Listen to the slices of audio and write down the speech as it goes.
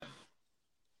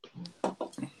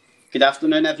Good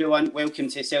afternoon, everyone. Welcome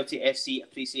to Celtic FC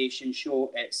Appreciation Show.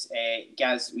 It's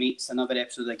Gaz Meets, another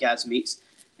episode of Gaz Meets.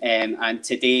 And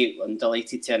today I'm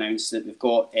delighted to announce that we've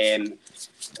got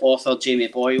author Jamie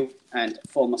Boyle and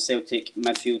former Celtic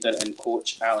midfielder and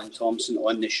coach Alan Thompson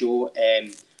on the show.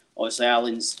 Obviously,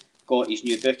 Alan's got his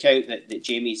new book out that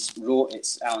Jamie's wrote.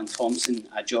 It's Alan Thompson,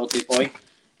 a Geordie boy.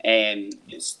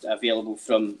 It's available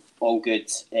from all good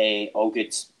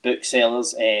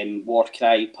booksellers,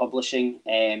 Warcry Publishing,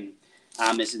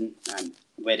 Amazon, and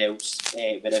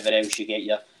wherever else you get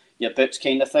your books,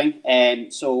 kind of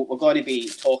thing. So we're going to be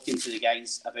talking to the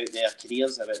guys about their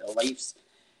careers, about their lives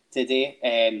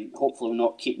today. Hopefully we'll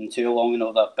not keep them too long. I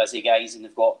know they're busy guys and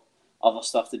they've got other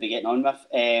stuff to be getting on with.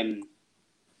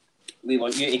 We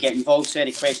want you to get involved, so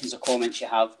any questions or comments you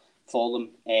have for them,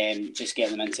 just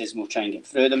get them into us and we'll try and get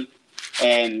through them.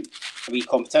 A wee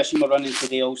competition we're running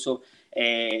today also.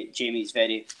 Jamie's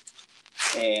very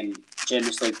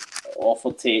generously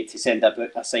offered to send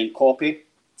a signed copy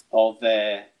of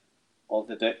the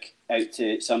book out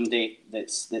to somebody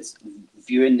that's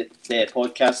viewing the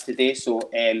podcast today. So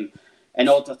in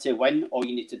order to win, all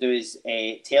you need to do is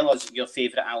tell us your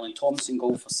favourite Alan Thompson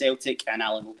goal for Celtic, and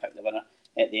Alan will pick the winner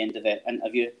at the end of the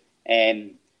interview.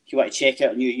 If you want to check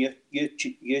out our new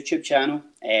YouTube channel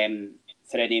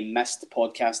for any missed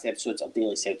podcast episodes or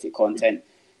daily Celtic content,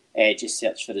 just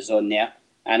search for us on there.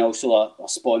 And also our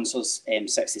sponsors,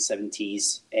 67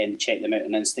 Tees, check them out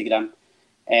on Instagram.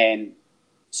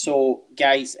 So,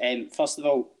 guys, first of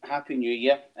all, Happy New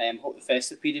Year. Hope the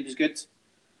festive period was good.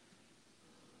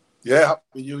 Yeah,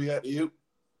 Happy New Year to you.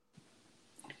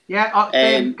 Yeah,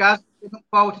 guys, looking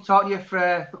forward to talking to you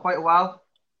for quite a while.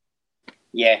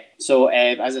 Yeah, so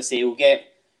as I say, we'll get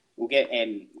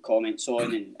comments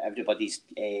on and everybody's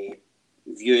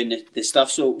viewing the stuff.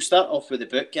 So we'll start off with the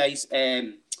book, guys.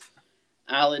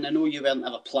 Alan, I know you weren't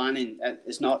ever planning.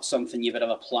 It's not something you were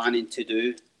ever planning to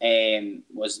do.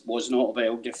 Was an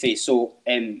autobiography. So,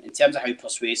 in terms of how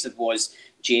persuasive was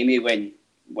Jamie when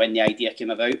the idea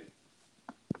came about?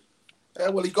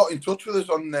 Well, he got in touch with us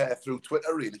on through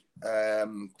Twitter, really.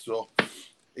 So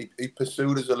he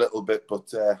pursued us a little bit,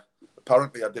 but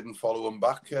apparently I didn't follow him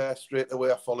back straight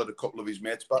away. I followed a couple of his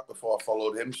mates back before I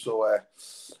followed him. So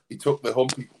he took the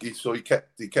hump. He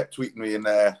kept tweeting me,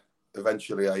 and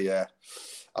eventually I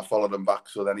followed him back.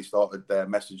 So then he started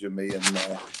messaging me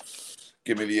and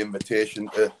give me the invitation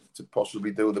to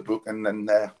possibly do the book, and then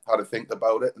had to think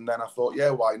about it. And then I thought, yeah,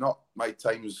 why not? My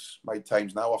time's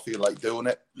now. I feel like doing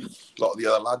it. A lot of the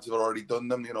other lads have already done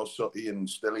them, you know, Sutty and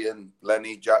Stillian,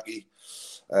 Lenny, Jackie,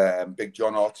 Big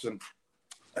John Hodgson.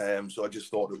 So I just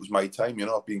thought it was my time. You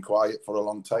know, I've been quiet for a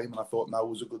long time, and I thought now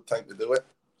was a good time to do it.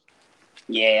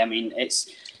 Yeah, I mean, it's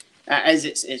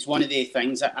one of the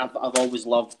things that I've always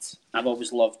loved. I've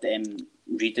always loved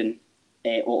reading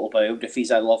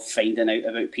autobiographies. I love finding out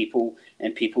about people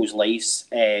and people's lives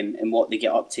and what they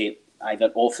get up to,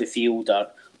 either off the field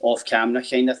or off camera,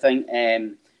 kind of thing.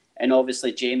 And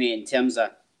obviously, Jamie, in terms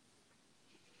of,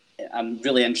 I'm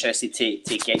really interested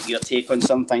to get your take on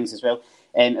some things as well.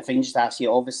 If I can just ask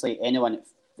you, obviously, anyone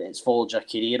that's followed your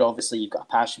career, obviously you've got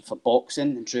a passion for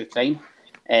boxing and true crime,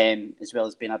 as well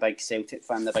as being a big Celtic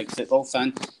fan, a big football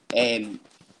fan.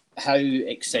 How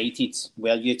excited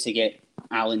were you to get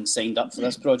Alan signed up for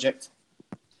this project?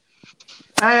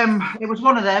 It was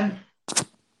one of them.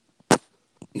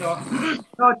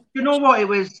 So, you know what it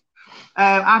was?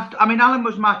 I mean, Alan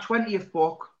was my 20th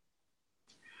book,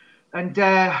 and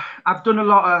I've done a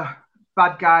lot of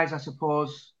bad guys, I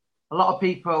suppose. A lot of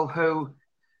people who,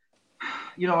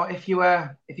 you know, if you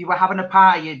were having a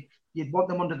party, you'd want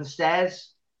them under the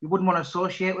stairs. You wouldn't want to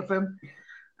associate with them.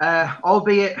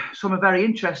 Albeit some are very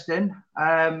interesting.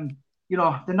 You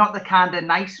know, they're not the kind of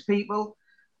nice people,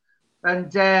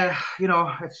 and you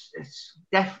know, it's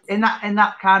in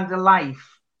that kind of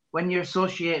life when you're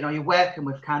associating or you're working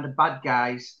with kind of bad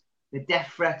guys. The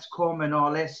death threats come and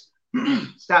all this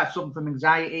starts something from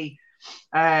anxiety,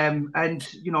 and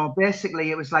you know,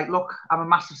 basically it was like, look, I'm a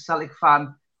massive Celtic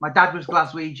fan. My dad was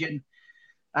Glaswegian.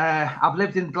 I've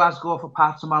lived in Glasgow for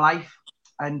parts of my life,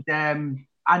 and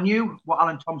I knew what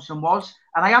Alan Thompson was,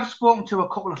 and I have spoken to a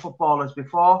couple of footballers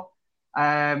before.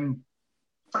 I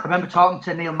remember talking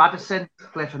to Neil Maddison, who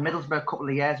played for Middlesbrough a couple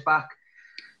of years back,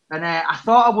 and I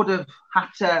thought I would have had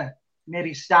to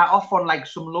maybe start off on like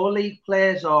some low league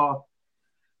players,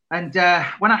 and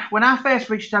when I first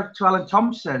reached out to Alan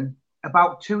Thompson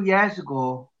about 2 years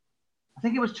ago, I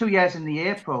think it was 2 years in the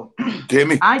April.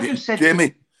 Jamie, I just said,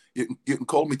 Jamie, you can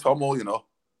call me Thommo, you know.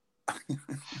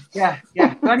 Yeah.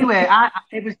 But anyway,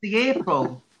 it was the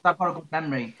April. I've got a good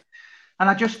memory, and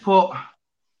I just put,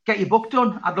 "Get your book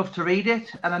done. I'd love to read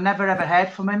it." And I never ever heard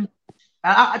from him.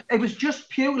 It was just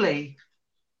purely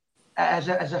as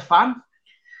a fan.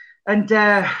 And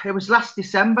it was last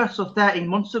December, so 13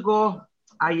 months ago,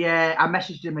 I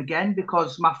messaged him again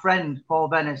because my friend Paul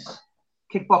Venice,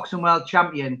 kickboxing world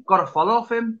champion, got a follow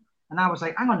off him. And I was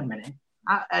like, hang on a minute.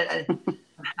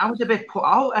 I was a bit put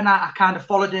out, and I kind of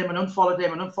followed him and unfollowed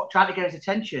him and tried to get his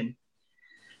attention.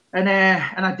 And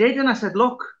I did, and I said,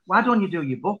 look, why don't you do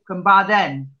your book? And by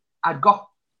then, I'd got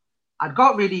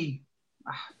really,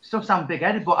 still sound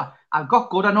big-headed, but I've got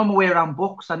good. I know my way around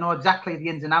books. I know exactly the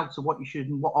ins and outs of what you should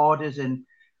and what orders. And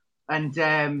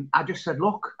I just said,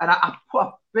 look, and I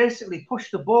basically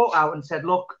pushed the boat out and said,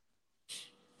 look,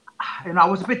 I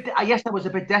was a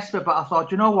bit desperate, but I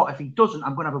thought, you know what, if he doesn't,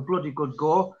 I'm going to have a bloody good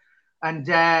go. And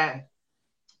I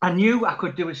knew I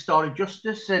could do his story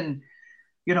justice. And,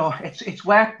 it's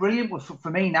worked brilliant for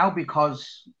me now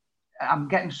because I'm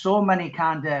getting so many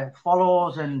kind of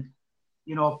follows and,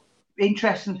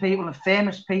 interesting people and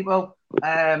famous people,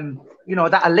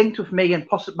 that are linked with me, and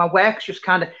possibly my work's just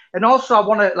kind of, and also I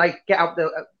want to get out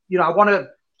the,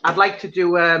 I'd like to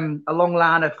do a long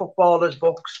line of footballers'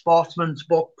 books, sportsmen's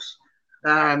books.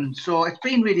 So it's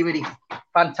been really, really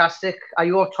fantastic.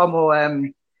 I owe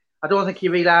Thommo, I don't think he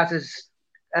realises,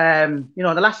 the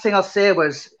last thing I'll say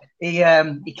was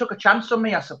he took a chance on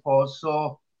me, I suppose.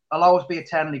 So I'll always be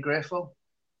eternally grateful.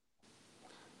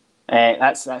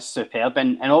 That's superb,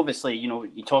 and obviously,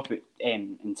 you talk about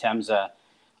in terms of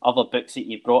other books that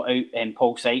you brought out,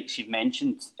 Paul Sykes, you've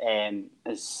mentioned,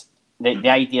 is the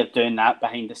idea of doing that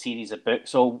behind a series of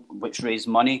books, all which raise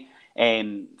money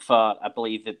for, I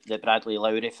believe, the Bradley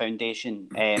Lowry Foundation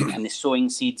and the Sowing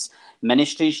Seeds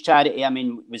Ministries charity. I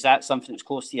mean, was that something that's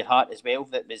close to your heart as well?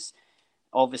 That was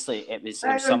obviously it was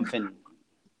something.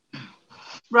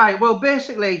 Right. Well,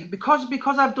 basically, because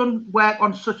I've done work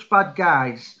on such bad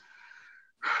guys.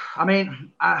 I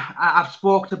mean, I've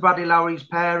spoke to Bradley Lowry's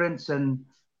parents, and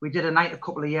we did a night a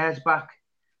couple of years back.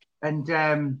 And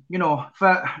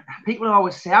for people who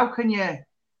always say, how can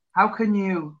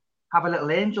you have a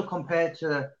little angel compared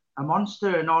to a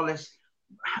monster and all this?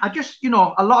 I just, a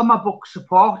lot of my books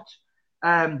support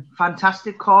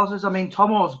fantastic causes. I mean,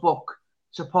 Thommos' book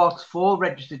supports 4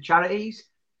 registered charities.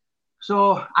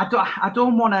 So I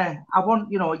don't want to. I want,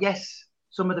 yes,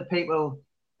 some of the people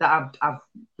that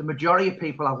the majority of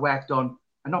people I've worked on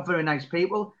are not very nice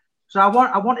people. So I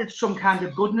wanted some kind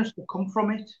of goodness to come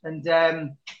from it, and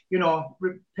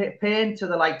paying to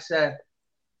the likes of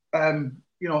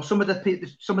some of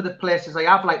the places I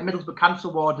have, like Middlesbrough Cancer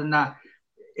Ward, and that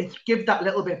it's give that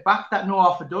little bit back that no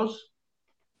offer does.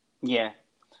 Yeah,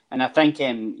 and I think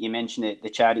you mentioned the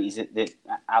charities that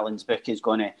Alan's book is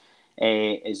going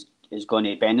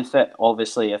to benefit.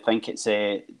 Obviously, I think it's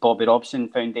Bobby Robson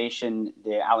Foundation,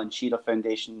 the Alan Shearer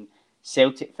Foundation,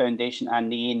 Celtic Foundation,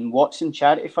 and the Ian Watson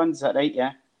Charity Fund. Is that right?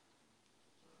 Yeah.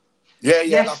 Yeah.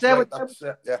 Yes, that's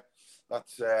right.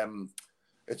 That's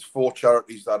it's 4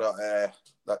 charities that are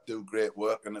that do great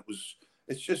work, and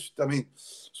it's just. I mean,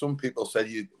 some people said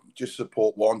you just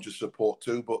support one, just support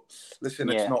 2, but listen,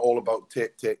 It's not all about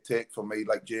take for me.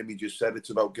 Like Jamie just said, it's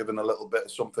about giving a little bit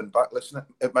of something back. Listen,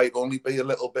 it might only be a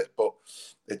little bit, but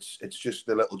it's just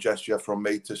a little gesture from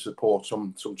me to support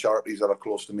some charities that are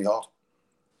close to my heart.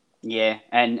 Yeah,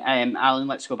 and Alan,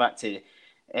 let's go back to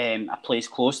a place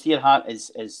close to your heart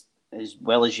as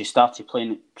well as you started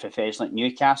playing professionally at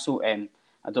Newcastle. I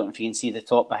don't know if you can see the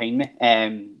top behind me.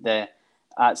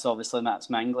 That's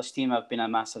my English team. I've been a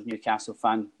massive Newcastle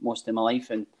fan most of my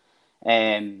life,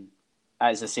 and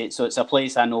as I say, so it's a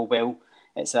place I know well.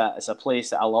 It's a place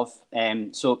that I love.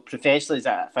 So professionally, as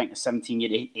I think a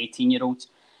 18-year-old,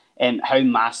 how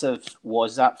massive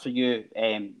was that for you?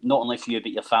 Not only for you,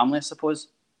 but your family, I suppose.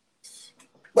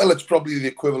 Well, it's probably the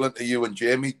equivalent of you and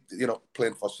Jamie,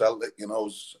 playing for Celtic.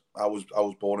 I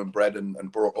was born and bred and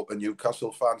brought up a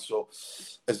Newcastle fan. So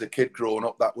as a kid growing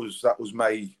up, that was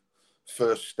my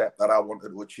first step that I wanted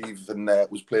to achieve, and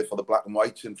was play for the Black and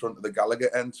Whites in front of the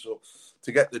Gallagher end. So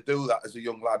to get to do that as a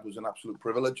young lad was an absolute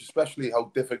privilege, especially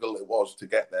how difficult it was to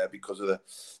get there because of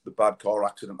the bad car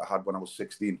accident I had when I was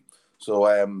 16.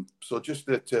 So just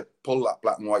to pull that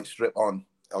black and white strip on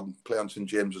play on St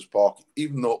James's Park,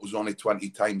 even though it was only 20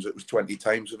 times, it was 20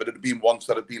 times. If it had been once,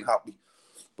 I'd have been happy.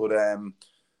 But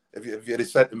if you had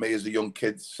said to me as a young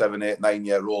kid, 7, 8,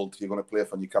 9-year-old, you're going to play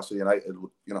for Newcastle United,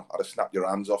 I'd have snapped your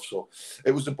hands off. So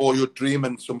it was a boyhood dream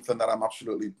and something that I'm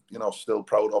absolutely, still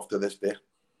proud of to this day.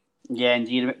 Yeah, and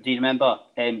do you remember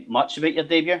much about your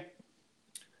debut?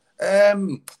 I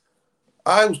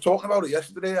was talking about it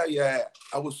yesterday.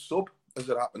 I was sub, as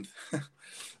it happened.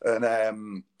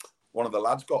 And one of the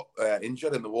lads got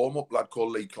injured in the warm-up, lad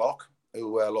called Lee Clark.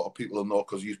 who a lot of people will know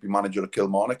because he used to be manager of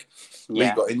Kilmarnock.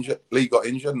 Yeah. Lee got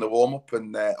injured in the warm-up,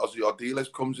 and Ozzy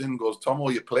Ardiles comes in and goes, "Tom,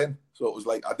 are you playing?" So it was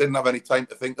like, I didn't have any time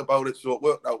to think about it, so it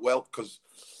worked out well, because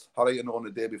had I known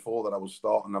the day before that I was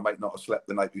starting, I might not have slept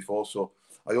the night before, so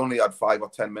I only had 5 or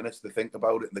 10 minutes to think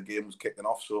about it, and the game was kicking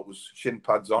off, so it was shin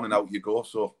pads on and out you go,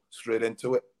 so straight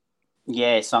into it.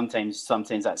 Yeah, sometimes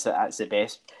that's the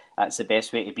best. That's the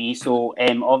best way to be. So,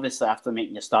 obviously, after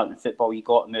making your start in football, you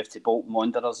got moved to Bolton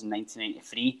Wanderers in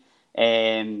 1993.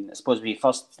 I suppose we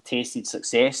first tasted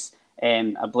success.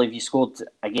 I believe you scored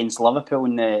against Liverpool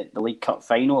in the League Cup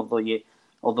final,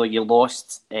 although you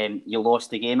lost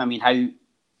the game. I mean,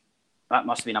 that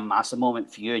must have been a massive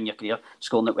moment for you in your career,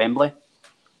 scoring at Wembley.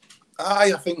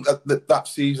 I think that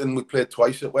season we played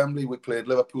twice at Wembley. We played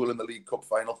Liverpool in the League Cup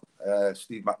final.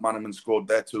 Steve McManaman scored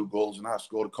their 2 goals, and I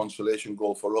scored a consolation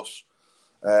goal for us.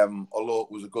 Although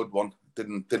it was a good one,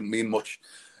 didn't mean much.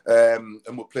 And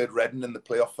we played Reading in the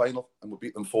playoff final, and we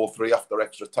beat them 4-3 after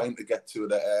extra time to get to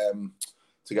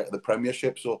the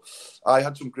Premiership. So I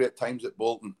had some great times at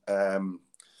Bolton.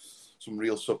 Some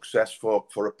real success for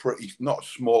a pretty, not a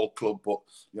small club, but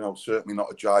certainly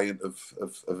not a giant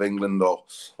of England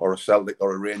or a Celtic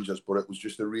or a Rangers, but it was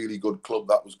just a really good club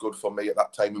that was good for me at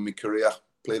that time in my career.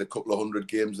 Played a couple of 100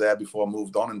 games there before I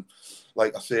moved on, and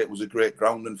like I say, it was a great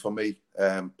grounding for me.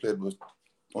 Played with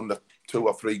under 2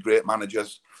 or 3 great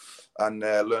managers, and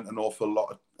learnt an awful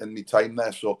lot in my time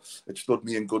there, so it stood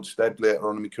me in good stead later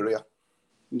on in my career.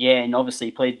 Yeah, and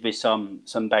obviously played with some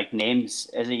big names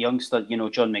as a youngster.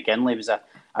 John McGinley was a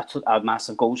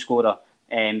massive goal scorer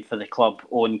for the club.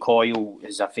 Owen Coyle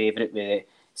is a favourite with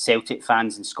Celtic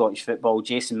fans in Scottish football.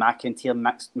 Jason McIntyre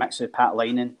mixed with Pat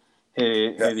Linen,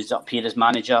 who was up here as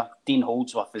manager. Dean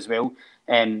Holdsworth as well.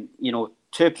 2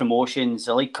 promotions,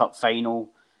 a League Cup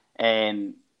final,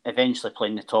 eventually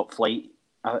playing the top flight.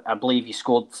 I believe he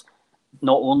scored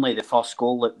not only the first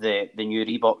goal at the new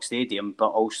Reebok Stadium, but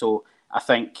also I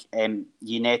think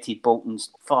you netted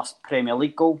Bolton's first Premier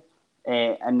League goal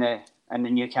in the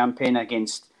new campaign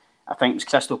against, I think it was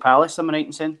Crystal Palace. Am I right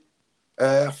in saying?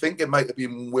 I think it might have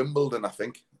been Wimbledon. I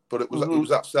think, but it was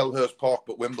at Selhurst Park.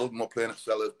 But Wimbledon were playing at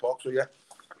Selhurst Park, so yeah,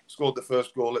 scored the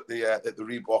first goal at the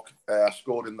Reebok.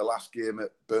 Scored in the last game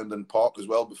at Burnden Park as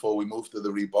well before we moved to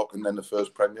the Reebok, and then the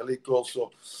first Premier League goal.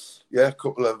 So yeah, a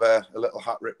couple of a little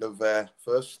hat trick of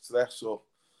firsts there. So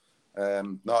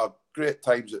no, great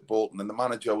times at Bolton, and the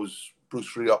manager was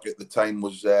Bruce Rioch at the time,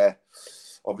 was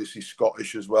obviously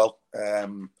Scottish as well.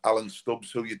 Alan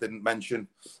Stubbs, who you didn't mention,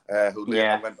 who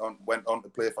later went on to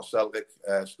play for Celtic.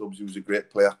 Stubbs, who was a great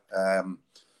player.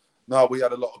 No, we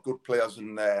had a lot of good players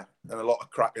and a lot of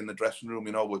crack in the dressing room,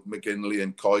 with McGinley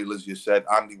and Coyle, as you said.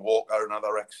 Andy Walker,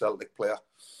 another ex-Celtic player.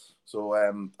 So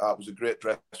it was a great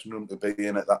dressing room to be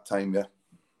in at that time, yeah.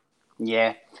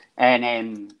 Yeah,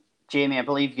 and Jamie, I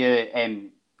believe you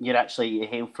actually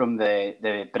hail from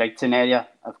the Brighton area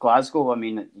of Glasgow. I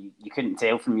mean, you couldn't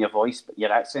tell from your voice, but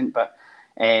your accent. But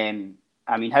I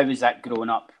mean, how was that growing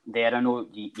up there? I know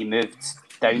you moved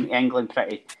down to England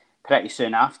pretty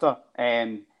soon after.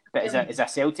 But as a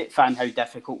Celtic fan, how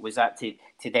difficult was that to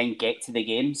then get to the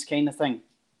games, kind of thing?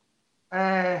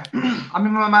 I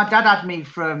mean, my dad had me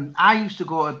I used to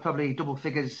go to probably double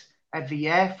figures every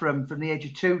year from the age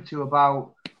of 2 to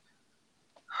about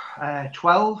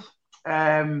 12.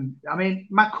 I mean,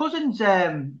 my cousins. Do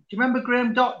you remember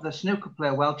Graham Dott, the snooker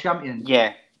player, world champion?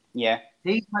 Yeah.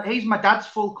 He's my dad's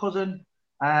full cousin.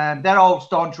 They're all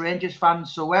staunch Rangers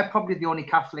fans, so we're probably the only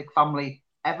Catholic family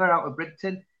ever out of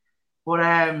Brighton. But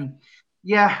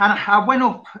yeah, and I went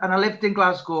up and I lived in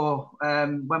Glasgow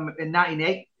in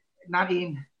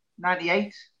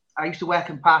 1998. I used to work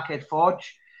in Parkhead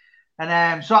Forge,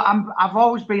 and so I've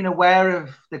always been aware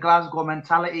of the Glasgow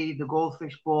mentality, the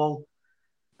Goldfish Bowl.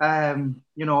 And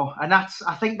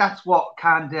I think that's what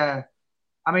kind of,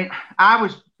 I mean, I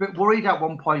was a bit worried at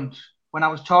one point when I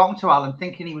was talking to Alan,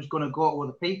 thinking he was going to go to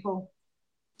other people,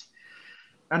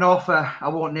 an offer I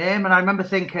won't name. And I remember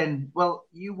thinking, well,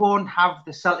 you won't have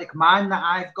the Celtic mind that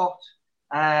I've got.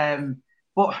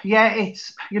 But yeah, it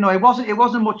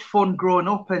wasn't much fun growing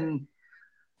up. And,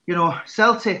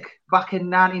 Celtic back in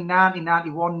 1990,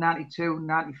 91, 92,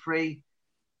 93,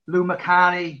 Lou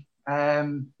McCartney,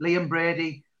 Liam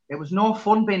Brady. It was no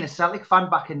fun being a Celtic fan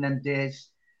back in them days.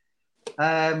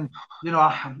 I'll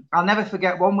never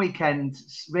forget one weekend,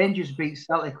 Rangers beat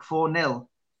Celtic 4-0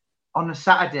 on a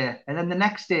Saturday. And then the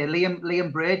next day,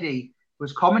 Liam Brady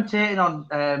was commentating on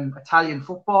Italian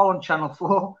football on Channel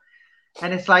 4.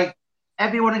 And it's like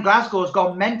everyone in Glasgow has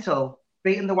gone mental,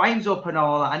 beating the wines up and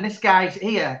all that. And this guy's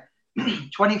here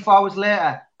 24 hours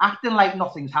later, acting like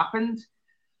nothing's happened.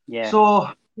 Yeah. So,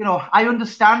 I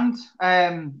understand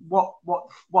what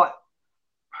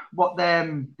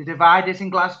the divide is in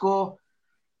Glasgow.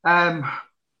 I'll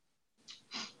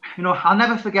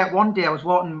never forget one day I was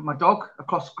walking my dog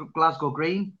across Glasgow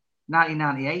Green,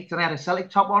 1998, and I had a Celtic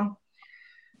top on.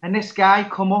 And this guy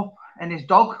come up, and his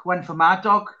dog went for my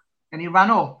dog, and he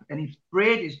ran up and he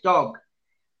brayed his dog,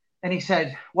 and he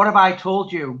said, "What have I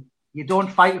told you? You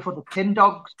don't fight with other tin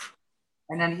dogs."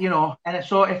 And then and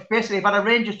so if I had a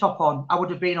Rangers top on, I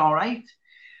would have been all right.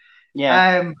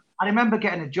 Yeah. I remember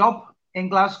getting a job in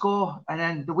Glasgow, and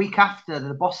then the week after,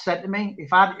 the boss said to me,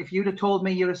 if you'd have told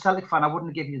me you're a Celtic fan, I wouldn't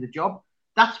have given you the job.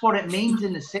 That's what it means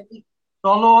in the city.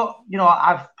 So although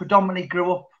I've predominantly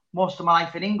grew up most of my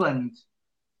life in England,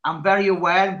 I'm very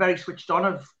aware and very switched on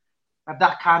of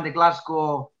that kind of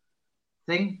Glasgow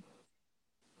thing.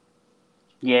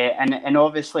 Yeah, and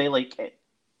obviously,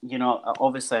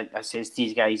 obviously, I says to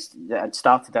these guys that I'd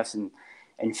started this in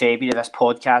February, this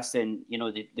podcast, and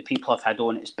the people I've had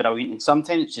on, it's brilliant. And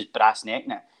sometimes it's just brass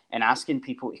necking it and asking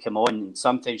people to come on, and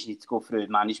sometimes you need to go through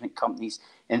management companies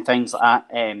and things like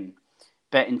that.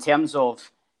 But in terms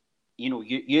of,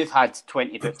 you've had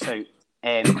 20 books out.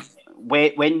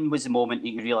 When was the moment that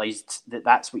you realised that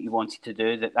that's what you wanted to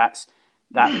do? That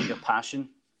was your passion?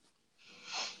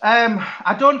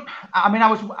 I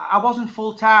wasn't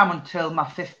full time until my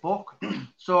 5th book.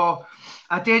 So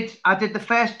I did the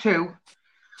first 2.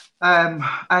 And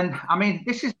I mean,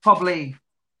 this is probably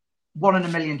 1 in a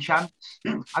million chance.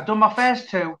 I've done my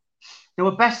first 2. They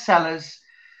were bestsellers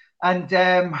and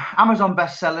Amazon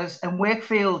bestsellers, and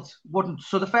Wakefield wouldn't.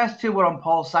 So the first 2 were on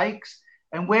Paul Sykes,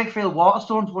 and Wakefield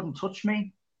Waterstones wouldn't touch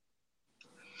me.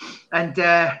 And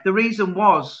the reason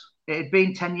was it had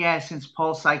been 10 years since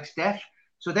Paul Sykes' death.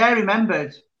 So they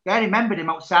remembered him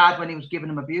outside when he was giving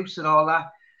him abuse and all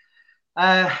that.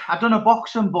 I'd done a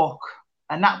boxing book,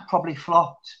 and that probably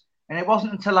flopped. And it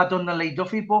wasn't until I'd done the Lee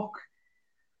Duffy book.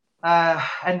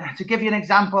 And to give you an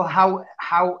example how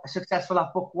successful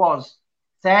that book was,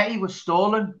 30 was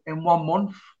stolen in 1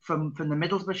 month from the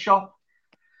Middlesbrough shop.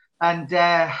 And,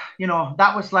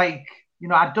 that was like,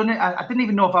 I'd done it. I didn't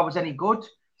even know if I was any good.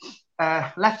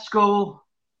 Left school,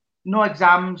 no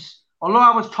exams. Although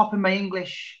I was top in my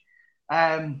English,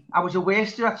 I was a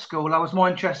waster at school. I was more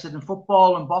interested in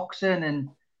football and boxing and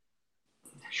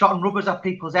shotting rubbers at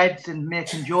people's heads and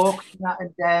making jokes.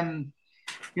 And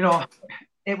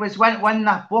it was when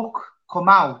that book come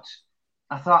out,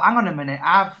 I thought, hang on a minute,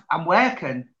 I'm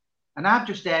working and I've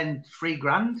just earned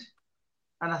 $3,000.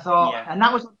 And I thought, and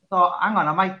that was, I thought, hang on,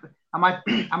 I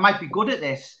might be good at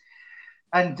this.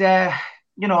 And, and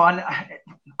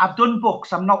I've done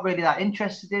books I'm not really that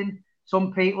interested in,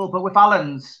 some people, but with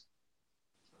Alan's,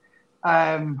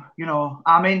 I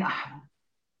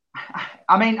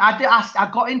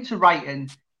got into writing,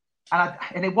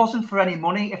 and it wasn't for any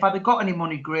money. If I'd have got any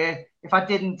money, great. If I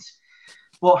didn't,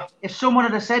 but if someone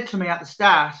had said to me at the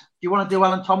start, "Do you want to do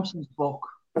Alan Thompson's book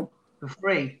for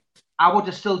free?" I would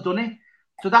have still done it.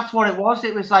 So that's what it was.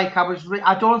 It was like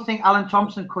I don't think Alan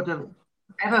Thompson could have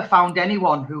ever found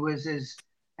anyone who was as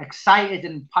excited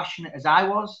and passionate as I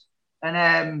was. And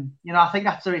I think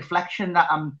that's a reflection that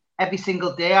every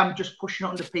single day I'm just pushing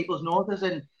it under people's noses.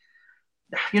 And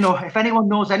if anyone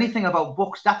knows anything about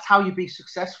books, that's how you be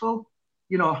successful.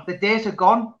 The days are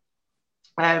gone.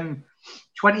 20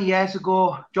 years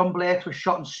ago, John Blake was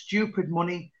shot in stupid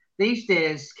money. These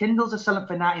days, Kindles are selling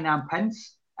for 99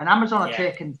 pence, and Amazon are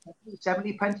taking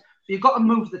 70 pence. So you've got to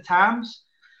move the times.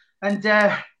 And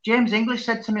James English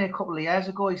said to me a couple of years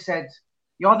ago, he said,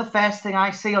 "You're the first thing I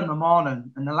see on the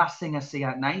morning and the last thing I see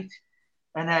at night."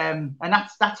 And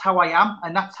that's how I am,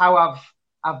 and that's how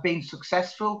I've been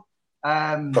successful.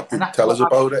 Tell us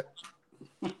about it.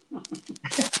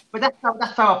 But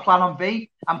that's how I plan on being.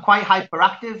 I'm quite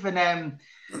hyperactive, and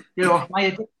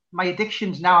my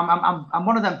addictions now. I'm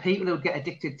one of them people who get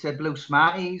addicted to blue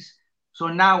Smarties. So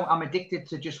now I'm addicted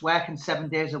to just working 7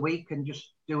 days a week and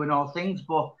just doing all things.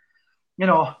 But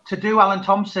to do Alan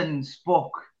Thompson's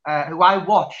book, who I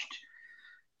watched.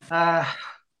 I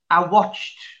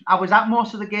was at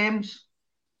most of the games.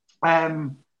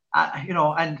 And I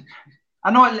know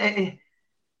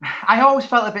I always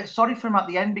felt a bit sorry for him at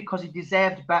the end because he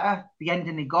deserved better, the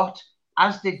ending he got,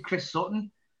 as did Chris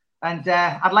Sutton. And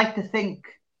I'd like to think,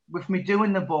 with me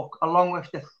doing the book, along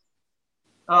with the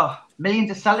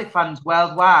millions of Celtic fans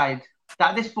worldwide,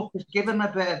 that this book has given them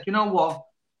a bit of, you know what,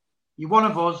 you're one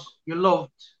of us, you're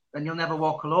loved, and you'll never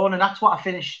walk alone. And that's what I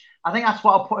finished. I think that's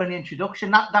what I put in the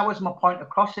introduction. That was my point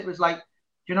across. It was like,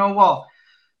 you know what,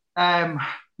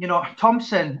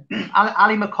 Thompson,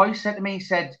 Ali McCoy said to me, he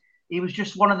said, he was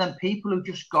just one of them people who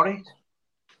just got it.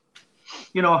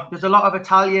 there's a lot of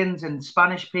Italians and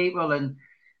Spanish people and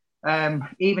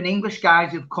even English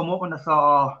guys who've come up and I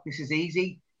thought, oh, this is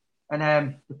easy. And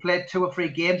they played 2 or 3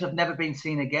 games, have never been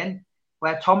seen again.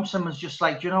 Where Thompson was just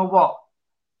like, you know what?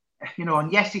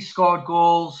 And yes, he scored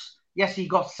goals. Yes, he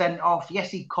got sent off.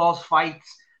 Yes, he caused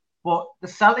fights. But the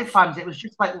Celtic fans, it was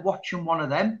just like watching one of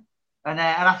them. And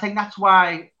I think that's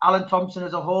why Alan Thompson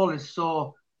as a whole is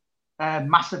so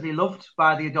massively loved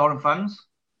by the adoring fans.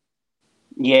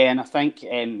 Yeah, and I think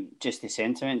just the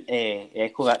sentiment,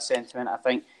 echo that sentiment. I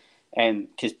think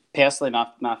because personally, my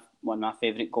one of my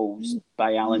favourite goals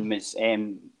by Alan was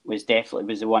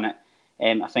definitely the one at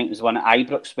I think it was one at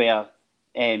Ibrox where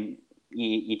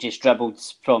you just dribbled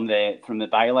from the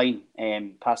byline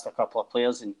past a couple of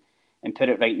players and put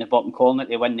it right in the bottom corner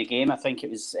to win the game. I think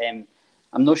it was.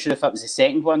 I'm not sure if that was the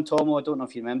second one, Tomo. I don't know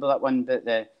if you remember that one, but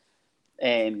I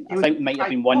think it might have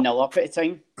been 1-0 up at the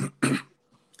time.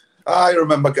 I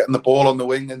remember getting the ball on the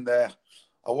wing, and I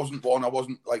wasn't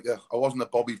a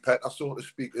Bobby Petter, so to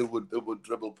speak, who would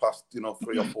dribble past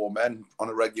 3 or 4 men on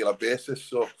a regular basis.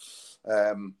 So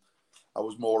I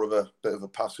was more of a bit of a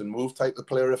pass and move type of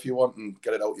player, if you want, and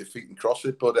get it out your feet and cross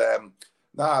it. But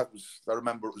I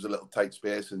remember it was a little tight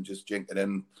space and just jinked it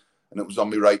in. And it was on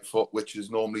my right foot, which is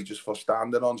normally just for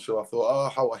standing on. So I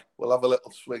thought, we'll have a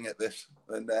little swing at this.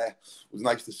 And it was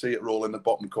nice to see it roll in the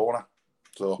bottom corner.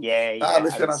 So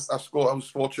listen, I scored. I was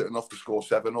fortunate enough to score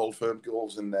 7 Old Firm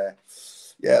goals, and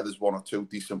there's 1 or 2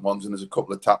 decent ones, and there's a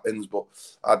couple of tap-ins, but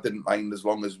I didn't mind as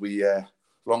long as we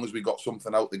got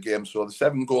something out the game. So the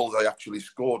 7 goals I actually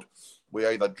scored, we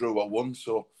either drew or won.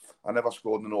 So I never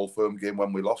scored in an Old Firm game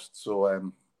when we lost.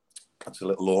 So. That's a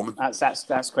little omen.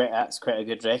 That's quite a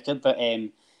good record. But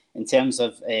in terms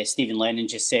of Stephen Lennon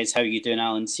just says, how you doing,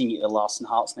 Alan? Seeing you at the Larson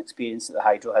Hartson experience at the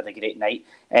Hydro, had a great night.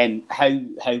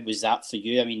 How was that for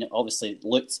you? I mean, obviously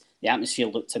the atmosphere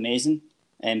looked amazing.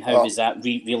 How was that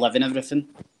reliving everything?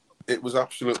 It was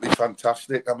absolutely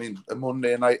fantastic. I mean, a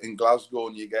Monday night in Glasgow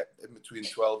and you get in between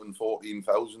 12 and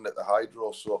 14,000 at the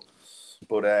Hydro. So,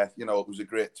 but it was a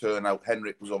great turnout.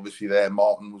 Henrik was obviously there.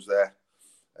 Martin was there.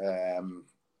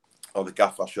 Or the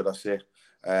gaffer, should I say.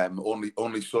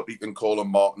 Only Sutty can call him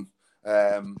Martin.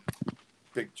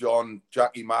 Big John,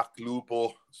 Jackie Mack,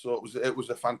 Lubo. So it was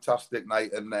a fantastic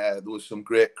night, and there was some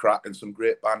great crack and some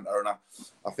great banter, and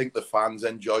I think the fans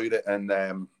enjoyed it.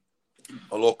 And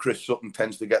although Chris Sutton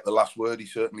tends to get the last word, he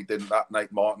certainly didn't that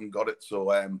night. Martin got it. So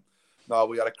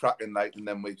we had a cracking night, and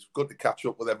then it's good to catch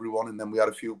up with everyone, and then we had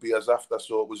a few beers after.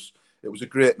 So it was a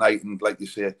great night, and like you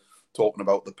say, talking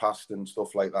about the past and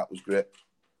stuff like that was great.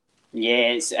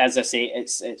 Yeah, as I say,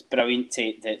 it's brilliant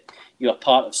that you're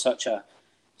part of such an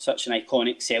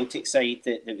iconic Celtic side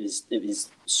that was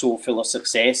so full of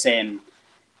success, and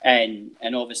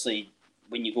obviously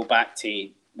when you go back to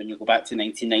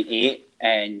 1998,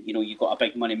 and you got a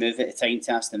big money move at the time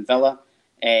to Aston Villa,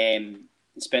 and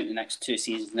spent the next 2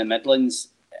 seasons in the Midlands.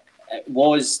 It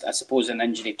was, I suppose, an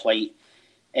injury plight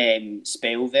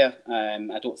spell there.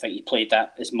 I don't think you played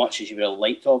that as much as you would have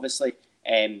liked, obviously.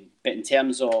 But in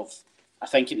terms of, I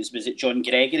think was it John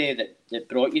Gregory that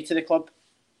brought you to the club?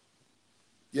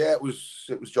 Yeah, it was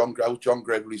John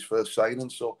Gregory's first signing.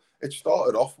 So it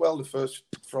started off well.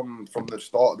 From the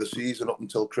start of the season up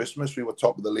until Christmas, we were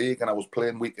top of the league, and I was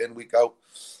playing week in, week out.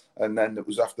 And then it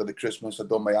was after the Christmas I'd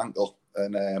done my ankle,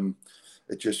 and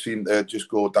it just seemed to just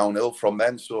go downhill from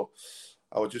then. So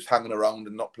I was just hanging around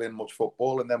and not playing much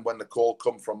football. And then when the call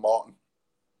come from Martin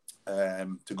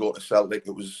to go to Celtic,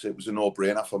 it was a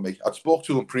no-brainer for me. I'd spoke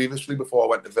to him previously before I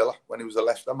went to Villa when he was a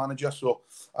Leicester manager, so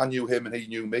I knew him and he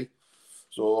knew me.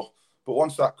 So, but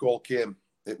once that call came,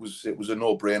 it was a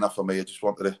no-brainer for me. I just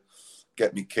wanted to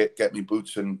get me kit, get me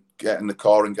boots, and get in the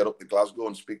car and get up to Glasgow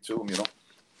and speak to him.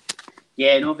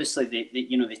 Yeah, and obviously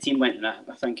the team went on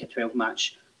I think a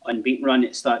 12-match unbeaten run at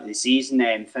the start of the season,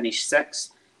 finished 6th,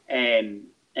 and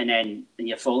then in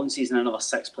your following season another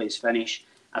 6th place finish.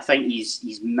 I think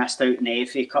he's missed out in the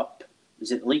FA Cup.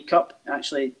 Was it the League Cup,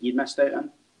 actually, you missed out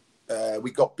on?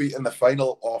 We got beat in the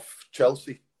final off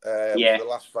Chelsea. Yeah.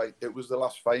 It was the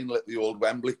last final at the old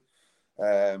Wembley.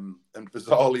 And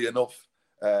bizarrely enough,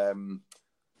 I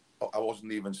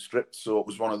wasn't even stripped. So it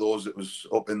was one of those, it was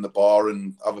up in the bar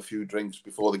and have a few drinks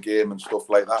before the game and stuff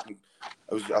like that. And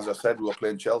as I said, we were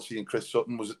playing Chelsea, and Chris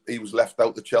Sutton was left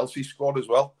out the Chelsea squad as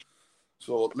well.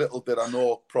 So little did I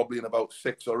know, probably in about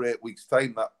 6 or 8 weeks'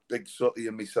 time, that Big Sutty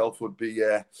and myself would be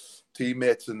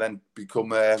teammates and then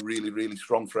become really, really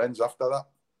strong friends after that.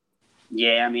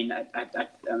 Yeah, I mean,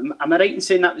 am I right in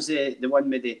saying that was the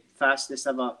one with the fastest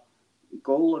ever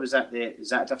goal, or is that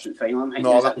a different final?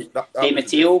 No, that was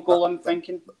Matteo goal. I'm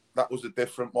thinking. a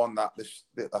different one. I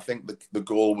think the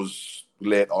goal was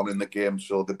late on in the game,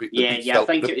 so the I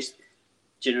think it was.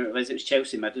 Do you know it was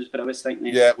Chelsea Middlesbrough? I was thinking.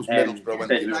 Yeah, it was Middlesbrough when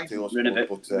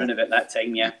run about that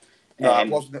time. Yeah. No,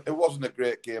 it wasn't a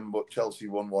great game, but Chelsea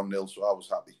won 1-0, so I was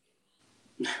happy.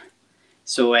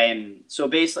 So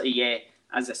basically, yeah,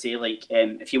 as I say, like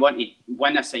if you want to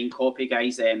win a signed copy,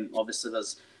 guys, obviously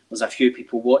there's a few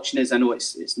people watching us. I know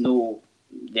it's no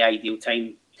the ideal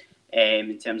time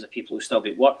in terms of people who still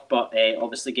be at work, but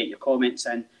obviously get your comments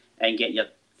in and get your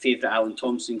favourite Alan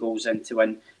Thompson goals in to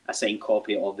win a signed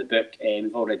copy of the book.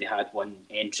 We've already had one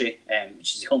entry,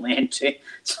 which is the only entry,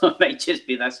 so it might just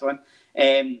be this one.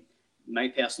 My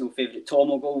personal favourite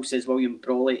Tomo goal, says William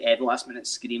Brawley, the last minute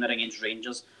screamer against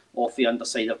Rangers off the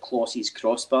underside of Kloss's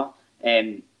crossbar.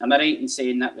 Am I right in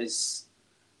saying that was...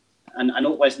 And I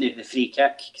know it wasn't the free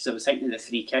kick, because I was thinking of the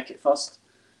free kick at first.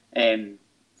 To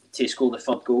score the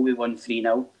third goal, we won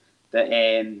 3-0. But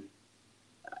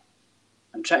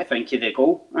I'm trying to think of the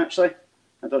goal, actually.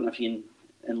 I don't know if you can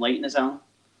enlighten us, Alan.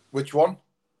 Which one?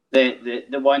 The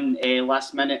one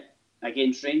last minute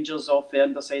against Rangers off the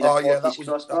underside of Kloss's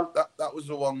crossbar. That was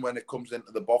the one when it comes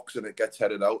into the box and it gets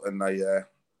headed out, and I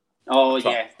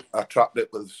trapped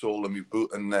it with the sole of my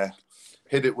boot and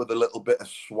hit it with a little bit of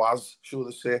swaz, shall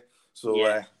I say. So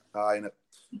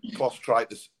Kloss tried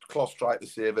to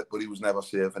save it, but he was never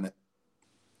saving it.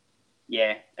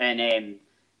 Yeah, and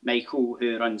Michael,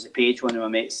 who runs the page, one of my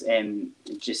mates,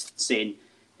 just saying,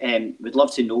 would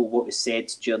love to know what was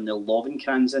said during the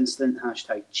Lovencrans incident,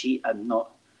 #cheat.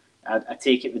 I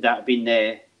take it, would that have been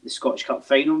the Scottish Cup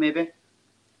final, maybe?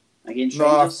 Against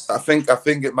Rangers? I think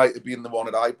it might have been the one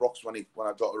at Ibrox when I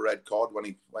got a red card when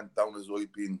he went down as though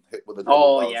he'd been hit with a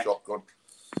double barrel shotgun.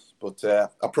 But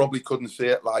I probably couldn't say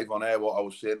it live on air what I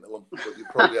was saying to him. But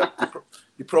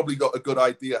you probably got a good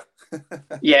idea.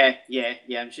 yeah.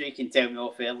 I'm sure you can tell me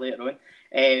off air later on.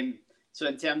 So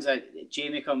in terms of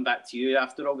Jamie, coming back to you,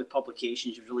 after all the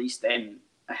publications you've released,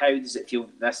 how does it feel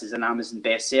this is an Amazon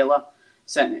bestseller,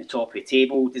 sitting at the top of the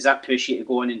table? Does that push you to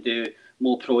go on and do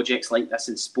more projects like this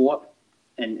in sport,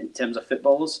 in terms of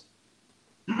footballers?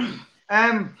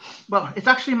 Well, it's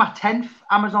actually my 10th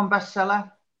Amazon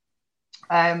bestseller.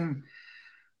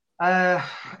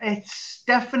 It's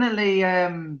definitely,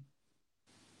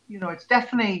 it's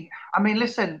definitely. I mean,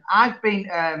 listen, I've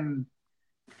been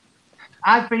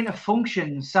to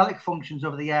functions, Celtic functions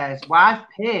over the years where I've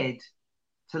paid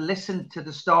to listen to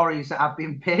the stories that I've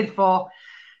been paid for.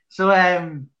 So,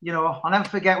 I'll never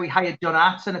forget we hired John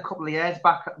Hartson a couple of years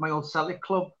back at my old Celtic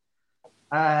club.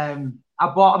 I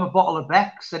bought him a bottle of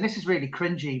Beck's, and this is really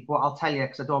cringy, but I'll tell you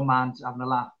because I don't mind having a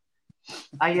laugh.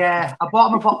 I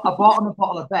bought him a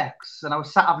bottle of Beck's, and I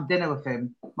was sat having dinner with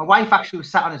him. My wife actually was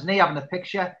sat on his knee having a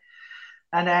picture,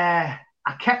 and I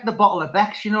kept the bottle of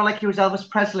Beck's, like he was Elvis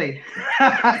Presley.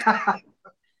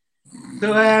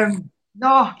 So,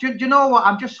 no, do you know what?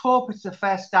 I'm just hoping it's the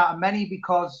first start of many,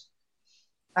 because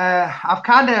I've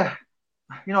kind of,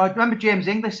 I remember James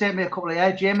English saying to me a couple of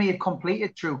years, Jamie, you've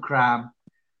completed true crime.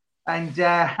 And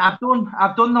I've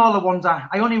done all the ones I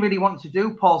only really wanted to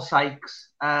do, Paul Sykes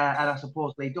and I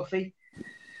suppose Lee Duffy.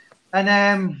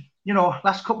 And,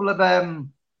 last couple of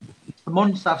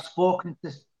months I've spoken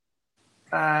to,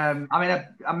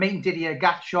 I'm meeting Didier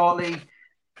Gat shortly.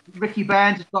 Ricky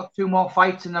Burns has got 2 more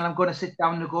fights, and then I'm going to sit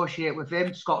down and negotiate with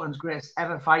him, Scotland's greatest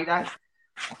ever fighter.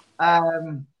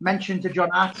 Mentioned to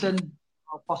John Hartson,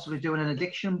 possibly doing an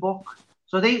addiction book.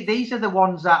 So these are the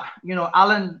ones that,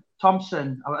 Alan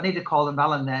Thompson, I need to call him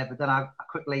Alan there, but then I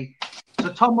quickly... So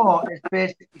Thomo is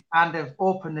basically kind of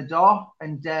opened the door,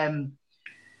 and,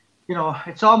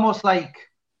 it's almost like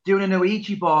doing an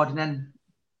Ouija board and then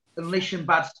unleashing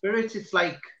bad spirits. It's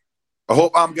like... I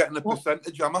hope I'm getting a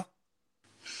percentage, am I?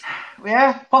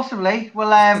 Yeah, possibly.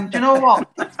 Well, do you know what?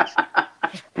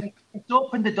 It's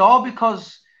opened the door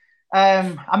because,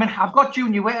 I've got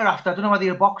Junior Witter after. I don't know whether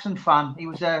you're a boxing fan. He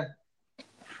was a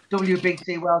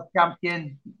WBC world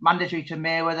champion, mandatory to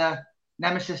Mayweather,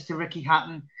 nemesis to Ricky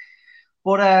Hatton.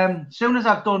 But as soon as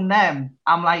I've done them,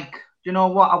 I'm like, do you know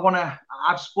what?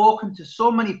 I've spoken to so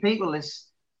many people this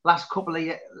last couple of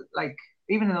years, like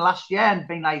even in the last year, and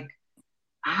been like,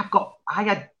 I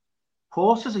had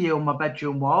posters of you on my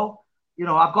bedroom wall.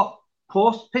 I've got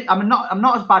posters. I'm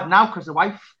not as bad now because the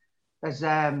wife has,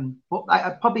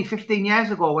 but probably 15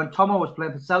 years ago when Thomo was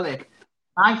playing for Celtic,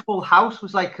 my full house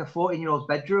was like a 14-year-old's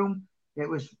bedroom. It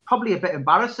was probably a bit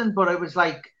embarrassing, but it was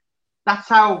like, that's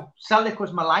how Celtic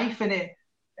was my life. And it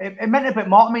meant a bit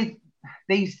more to me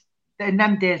in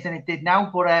them days than it did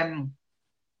now. But, I've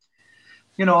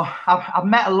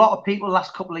met a lot of people the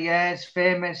last couple of years,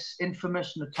 famous,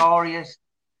 infamous, notorious.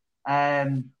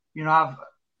 I've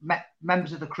met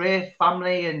members of the Crate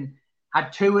family and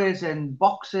had tours and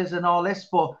boxes and all this.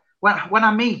 But when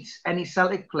I meet any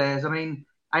Celtic players, I mean,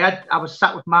 I was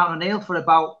sat with Martin O'Neill for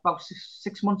about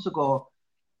 6 months ago,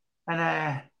 and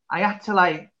I had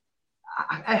to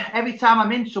every time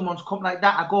I'm in someone's company like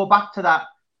that, I go back to that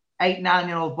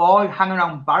 8-9-year-old boy hanging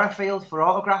around Barrowfield for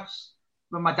autographs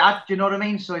with my dad. Do you know what I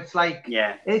mean? So it's like,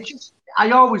 it's just,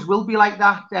 I always will be like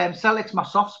that. Celtic's my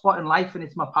soft spot in life, and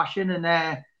it's my passion.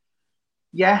 And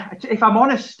if I'm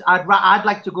honest, I'd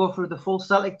like to go through the full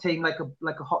Celtic team like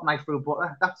a hot knife through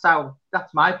butter.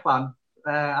 That's my plan.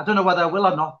 I don't know whether I will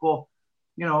or not, but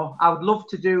I would love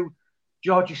to do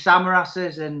Geordie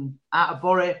Samaras's and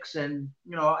Arta and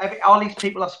all these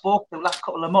people I spoke to the last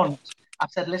couple of months. I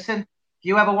said, listen, if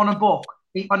you ever want a book,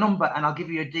 keep my number and I'll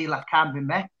give you a deal that can't be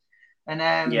met. And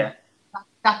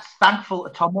that's thankful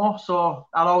to Thommos, so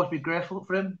I'll always be grateful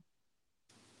for him.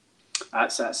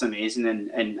 That's amazing,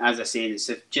 and as I say,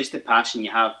 it's just the passion you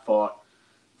have for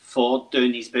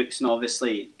doing these books, and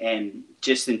obviously,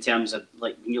 just in terms of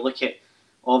when you look at,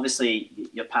 obviously,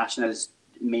 your passion is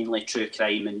mainly true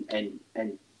crime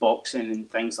and boxing and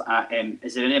things like that.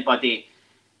 Is there anybody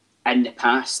in the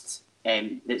past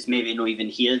that's maybe not even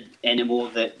here anymore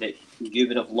that you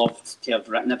would have loved to have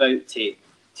written about, to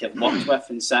have worked with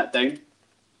and sat down?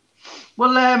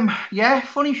 Well,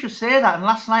 funny you should say that. And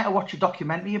last night I watched a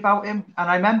documentary about him, and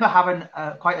I remember having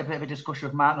quite a bit of a discussion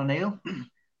with Martin O'Neill.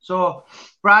 So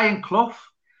Brian Clough.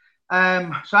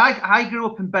 So I grew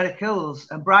up in Berwick Hills,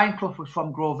 and Brian Clough was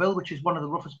from Groveville, which is one of the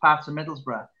roughest parts of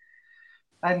Middlesbrough.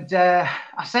 And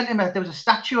I sent him there was a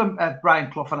statue of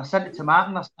Brian Clough, and I sent it to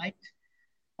Martin last night.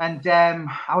 And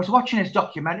I was watching his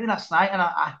documentary last night, and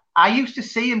I used to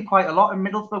see him quite a lot in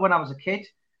Middlesbrough when I was a kid,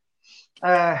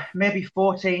 maybe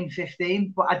 14,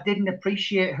 15, but I didn't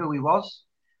appreciate who he was.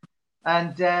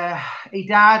 And he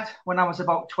died when I was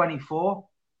about 24.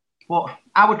 But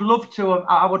I would love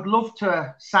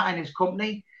to sat in his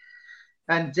company.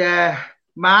 And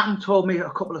Martin told me a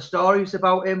couple of stories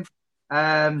about him,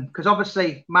 because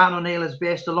obviously Martin O'Neill has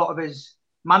based a lot of his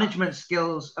management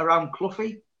skills around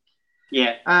Cloughie.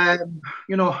 Yeah. I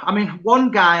mean,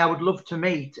 one guy I would love to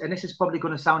meet, and this is probably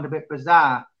going to sound a bit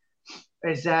bizarre,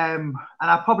 is and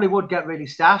I probably would get really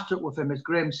starstruck with him, is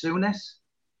Graham Souness.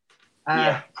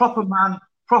 Proper man,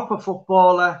 proper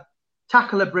footballer,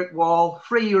 tackle a brick wall,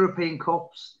 3 European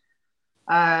Cups.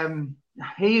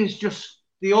 He is just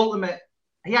the ultimate.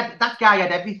 That guy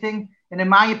had everything, and in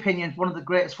my opinion, one of the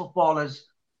greatest footballers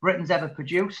Britain's ever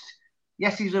produced.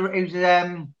 Yes, he was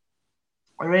a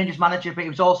Rangers manager, but he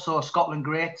was also a Scotland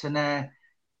great, and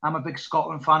I'm a big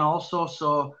Scotland fan also.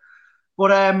 So, but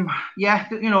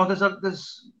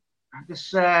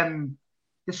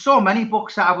there's so many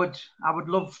books that I would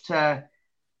love to,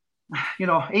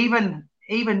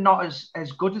 even not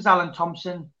as good as Alan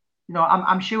Thompson.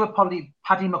 I'm sure probably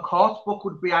Paddy McCourt's book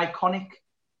would be iconic.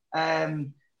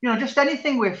 Just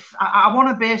anything with. I want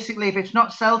to basically, if it's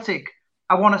not Celtic,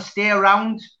 I want to stay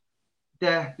around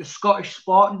the Scottish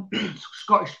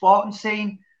sporting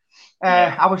scene.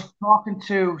 I was talking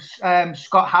to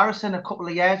Scott Harrison a couple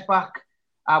of years back.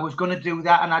 I was going to do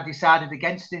that, and I decided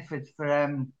against it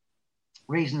for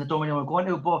reasons I don't really want to go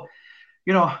into. But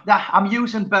that I'm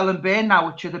using Bell and Bain now,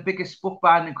 which are the biggest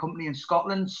bookbinding company in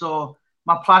Scotland. So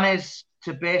my plan is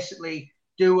to basically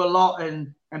do a lot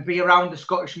and be around the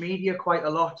Scottish media quite a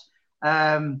lot.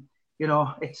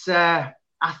 It's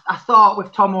I thought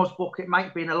with Thommos' book it might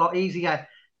have been a lot easier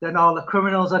than all the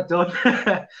criminals I'd done,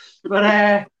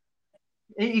 but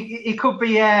he could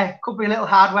be a little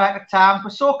hard work at times.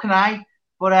 But so can I.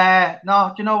 But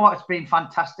no, do you know what? It's been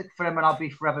fantastic for him, and I'll be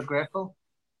forever grateful.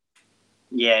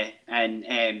 Yeah, and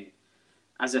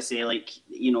as I say,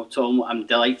 Tom, I'm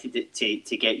delighted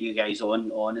to get you guys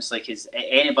on. Honestly, because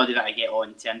anybody that I get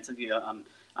on to interview,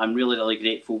 I'm really, really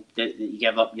grateful that you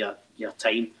give up your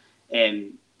time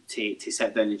to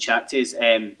sit down and chat to us.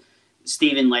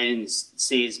 Stephen Lennon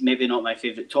says, maybe not my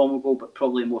favourite Tom goal, but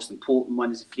probably the most important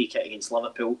one is the free kick against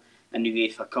Liverpool in the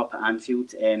UEFA Cup at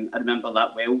Anfield. I remember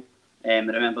that well. I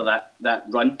remember that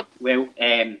run well.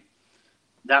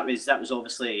 That was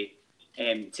obviously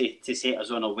to set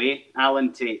us on our way,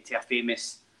 Alan, to a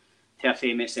famous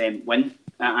win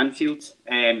at Anfield.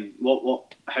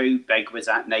 How big was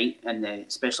that night, and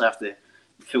especially after the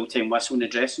full-time whistle in the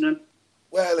dressing room?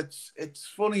 Well, it's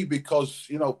funny because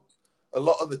a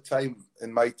lot of the time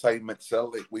in my time at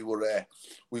Celtic, we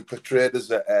portrayed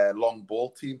as a long ball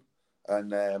team,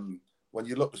 and when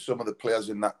you look at some of the players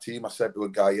in that team, I said to a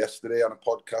guy yesterday on a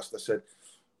podcast, I said,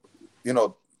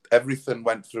 everything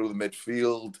went through the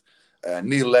midfield,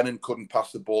 Neil Lennon couldn't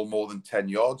pass the ball more than 10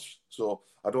 yards. So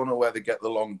I don't know where they get the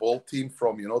long ball team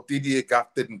from. You know, Didier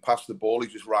Gatt didn't pass the ball. He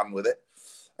just ran with it.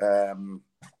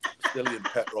 Stilian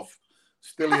Petrov.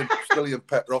 Stilian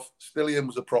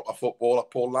was a proper footballer.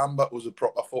 Paul Lambert was a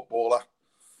proper footballer.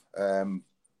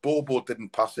 Bobo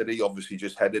didn't pass it. He obviously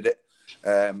just headed it.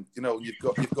 You know, you've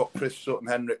got Chris Sutton,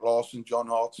 Henrik Larsson, John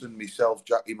Hartson, myself,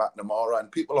 Jackie McNamara,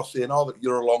 and people are saying, "Oh, that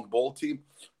you're a long ball team."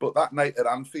 But that night at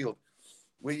Anfield,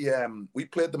 we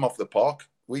played them off the park.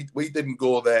 We didn't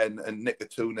go there and nick a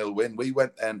 2-0 win. We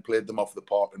went there and played them off the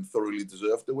park and thoroughly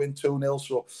deserved to win 2-0.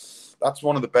 So that's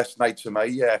one of the best nights of my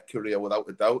career, without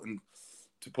a doubt. And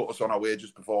to put us on our way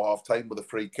just before half-time with a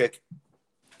free kick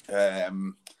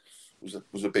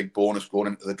was a big bonus going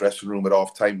into the dressing room at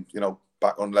half-time, you know,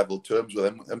 back on level terms with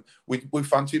him. And we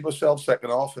fancied ourselves second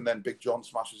half, and then Big John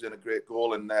smashes in a great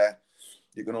goal. And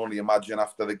you can only imagine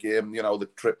after the game, you know, the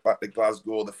trip back to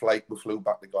Glasgow, the flight, we flew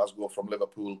back to Glasgow from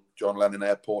Liverpool, John Lennon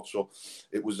Airport. So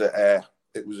it was a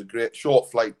great short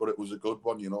flight, but it was a good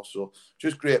one, you know. So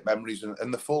just great memories,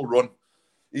 and the full run.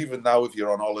 Even now, if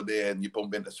you're on holiday and you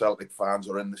bump into Celtic fans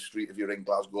or in the street, if you're in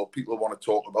Glasgow, people want to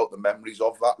talk about the memories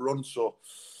of that run. So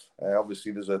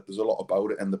obviously there's a lot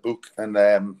about it in the book. And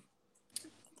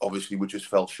obviously we just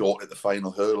fell short at the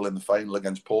final hurdle in the final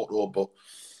against Porto, but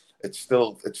it's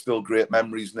still great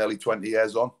memories nearly 20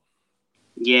 years on.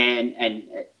 Yeah, and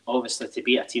obviously to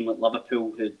beat a team like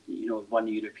Liverpool, who, you know, won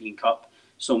the European Cup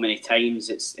so many times,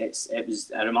 it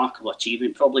was a remarkable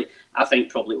achievement. I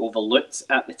think probably overlooked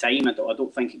at the time. I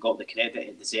don't think it got the credit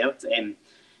it deserved.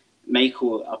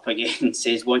 Michael up again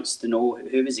wants to know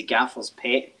who was the gaffer's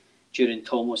pet during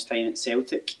Thommos' time at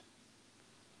Celtic.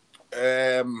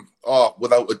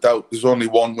 Without a doubt, there's only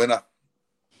one winner.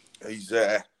 He's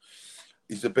a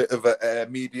bit of a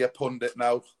media pundit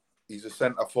now. He's a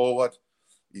centre forward.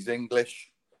 He's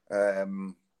English.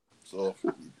 So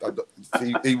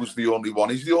he was the only one.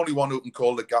 He's the only one who can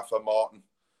call the gaffer Martin.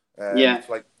 It's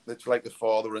like a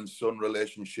father and son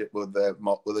relationship with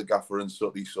the gaffer and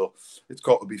Sutty. So it's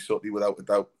got to be Sutty without a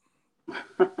doubt.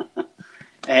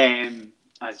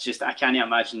 I can't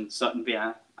imagine Sutton be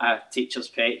a teacher's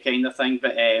pet kind of thing.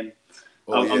 But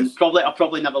I'll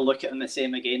probably never look at him the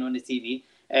same again on the TV.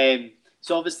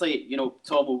 So obviously, you know,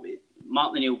 Tom,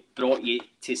 Martin O'Neill brought you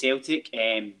to Celtic.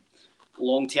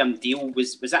 Long-term deal,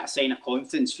 was that a sign of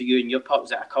confidence for you and your part? Was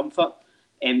that a comfort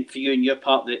for you and your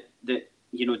part that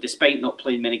you know, despite not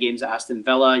playing many games at Aston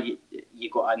Villa, you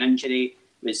got an injury?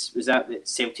 Was that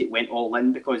Celtic went all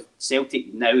in? Because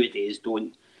Celtic nowadays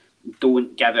don't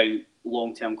give out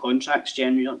long-term contracts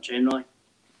generally.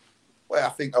 Well, I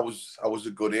think I was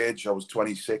a good age. I was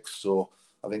 26, so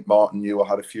I think Martin knew I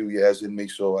had a few years in me.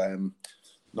 So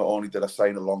not only did I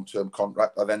sign a long-term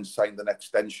contract, I then signed an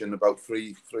extension about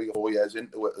 3 or 4 years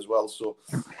into it as well. So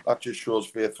that just shows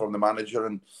faith from the manager.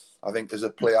 And I think as a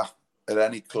player at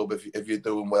any club, if you're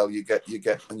doing well, you get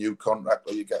a new contract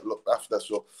or you get looked after.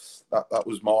 So that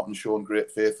was Martin showing great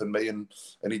faith in me, and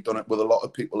he'd done it with a lot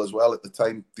of people as well at the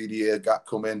time. Didier Gatt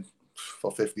come in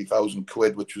for 50,000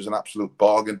 quid, which was an absolute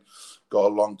bargain. Got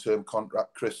a long-term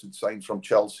contract. Chris had signed from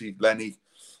Chelsea. Lenny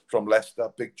from Leicester.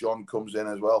 Big John comes in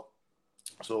as well.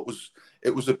 So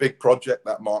it was a big project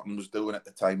that Martin was doing at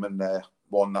the time, and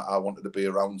one that I wanted to be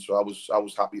around. So I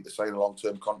was happy to sign a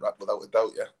long-term contract without a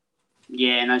doubt. Yeah.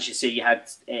 Yeah, and as you say, you had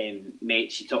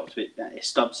mates. You talked about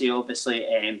Stubbsy, obviously.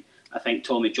 I think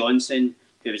Tommy Johnson,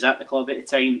 who was at the club at the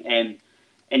time.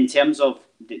 In terms of,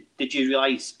 did you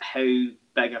realise how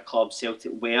big a club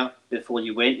Celtic were before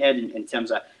you went there? In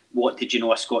terms of what did you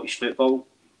know of Scottish football?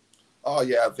 Oh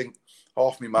yeah, I think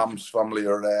half my mum's family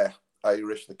are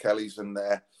Irish, the Kellys, and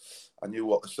I knew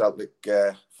what the Celtic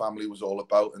family was all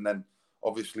about. And then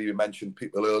obviously you mentioned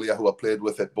people earlier who I played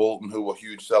with at Bolton who were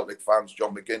huge Celtic fans: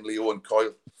 John McGinley, Owen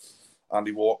Coyle,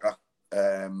 Andy Walker.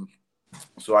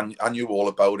 So I knew all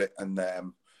about it, and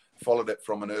followed it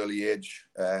from an early age.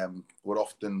 Would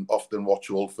often watch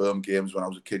Old Firm games when I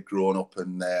was a kid growing up,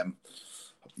 and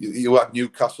you had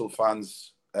Newcastle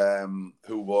fans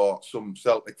who were some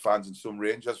Celtic fans and some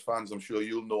Rangers fans. I'm sure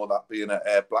you'll know that, being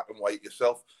a black and white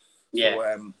yourself. Yeah.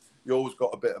 So you always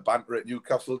got a bit of banter at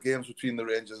Newcastle games between the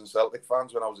Rangers and Celtic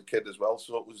fans when I was a kid as well.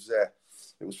 So it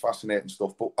was fascinating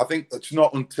stuff. But I think it's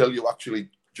not until you actually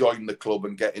join the club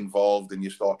and get involved and you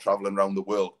start travelling around the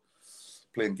world,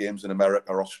 playing games in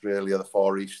America, Australia, the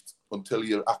Far East, until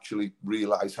you actually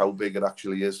realise how big it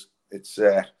actually is. It's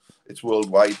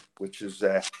worldwide, which is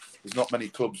there's not many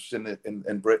clubs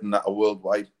in Britain that are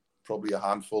worldwide, probably a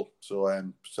handful. So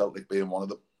Celtic being one of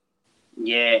them.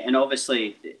 Yeah, and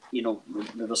obviously, you know,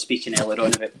 we were speaking earlier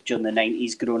on about during the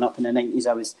 90s, growing up in the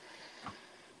 90s,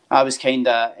 I was kind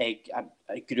of,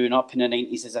 growing up in the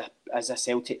 90s as a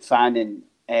Celtic fan,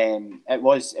 and it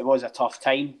was a tough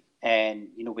time, and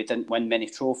we didn't win many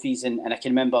trophies, and I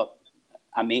can remember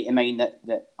a mate of mine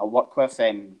that I work with,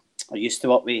 I used to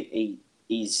work with,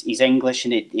 he's English,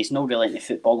 and he's not really into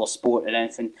football or sport or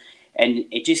anything, and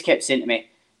he just kept saying to me,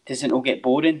 does it all get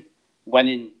boring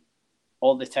winning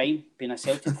all the time, being a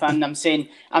Celtic fan? And I'm saying,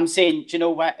 do you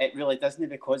know what? It really doesn't,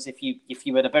 because if you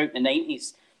were about the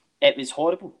 90s, it was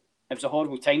horrible. It was a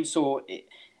horrible time. So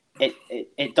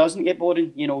it doesn't get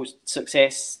boring.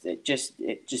 Success, it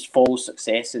just follows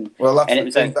success. And well, that's and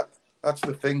the thing. That's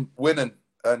the thing. Winning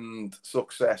and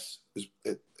success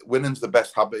winning's the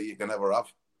best habit you can ever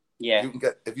have. Yeah.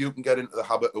 If you can get into the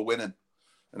habit of winning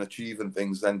and achieving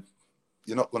things, then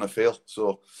you're not going to fail.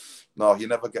 So no, you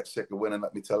never get sick of winning.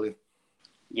 Let me tell you.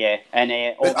 Yeah, and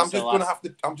I'm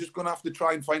just gonna have to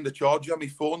try and find a charger. My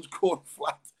phone's going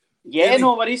flat. Yeah, Jamie,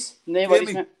 no worries. No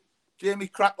worries, mate. Jamie,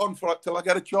 crack on for it till I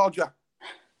get a charger.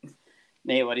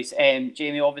 No worries.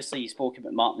 Jamie, obviously you spoke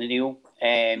about Martin O'Neill,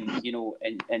 and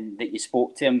that you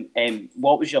spoke to him.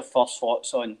 What was your first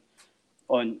thoughts on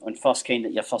first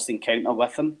your first encounter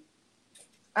with him?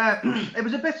 It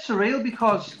was a bit surreal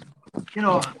because,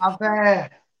 I've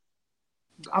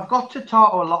got to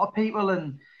talk to a lot of people,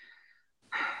 and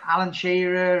Alan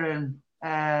Shearer, and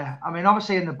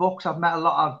obviously in the books I've met a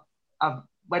lot. I've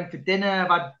went for dinner.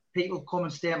 I've had people come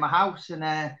and stay at my house, and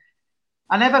I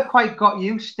never quite got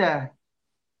used to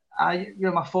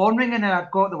my phone ringing, and I'd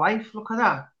go to the wife, look at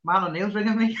that, Martin O'Neill's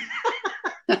ringing me.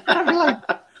 I'd be like,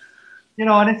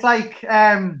 and it's like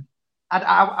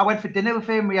I went for dinner with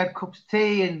him. We had cups of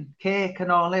tea and cake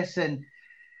and all this, and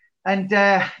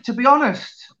to be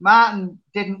honest, Martin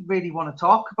didn't really want to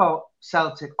talk about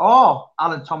Celtic or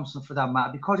Alan Thompson for that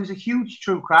matter, because he's a huge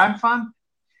true crime fan.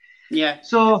 Yeah.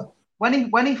 So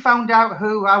when he found out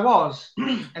who I was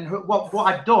and what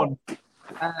I'd done,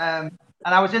 and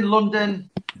I was in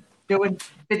London doing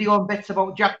video and bits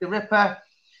about Jack the Ripper,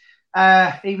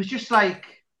 he was just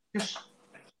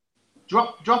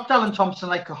dropped Alan Thompson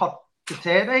like a hot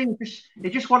potato. He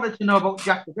just wanted to know about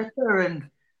Jack the Ripper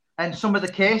and some of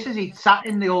the cases he'd sat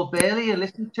in the Old Bailey and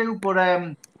listened to. But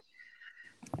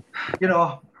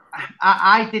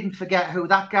I didn't forget who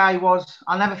that guy was.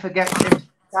 I'll never forget him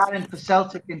starting for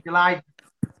Celtic in July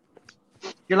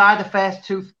the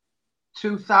 1st,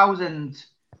 2000,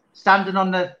 standing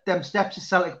on them steps of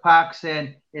Celtic Park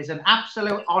saying, "It's an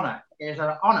absolute honour. It's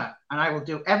an honour, and I will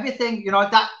do everything."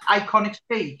 That iconic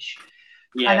speech.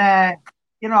 Yeah.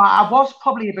 And I was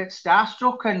probably a bit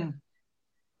starstruck, and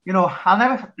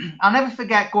I'll never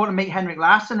forget going to meet Henrik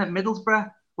Larsson at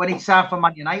Middlesbrough when he signed for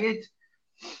Man United.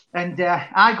 And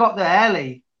I got there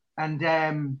early, and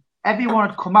everyone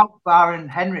had come out barring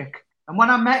Henrik. And when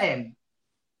I met him,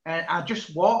 I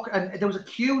just walked, and there was a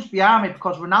queues behind me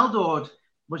because Ronaldo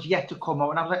was yet to come out,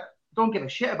 and I was like, don't give a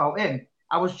shit about him.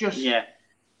 I was just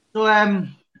So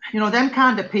them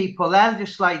kind of people, they're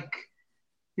just like,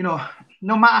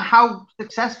 no matter how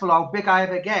successful, how big I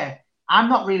ever get, I'm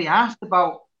not really asked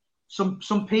about some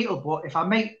people. But if I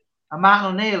meet a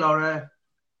Martin O'Neill or a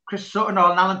Chris Sutton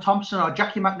or an Alan Thompson or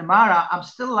Jackie McNamara, I'm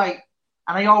still like,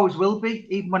 and I always will be,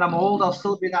 even when I'm old, I'll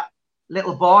still be that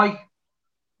little boy,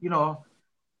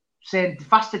 saying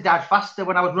faster, Dad, faster,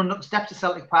 when I was running up the steps of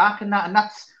Celtic Park and that. And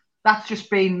that's just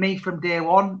been me from day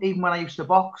one, even when I used to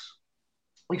box.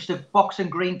 I used to box in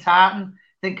Green Tartan,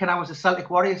 thinking I was a Celtic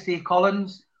Warrior, Steve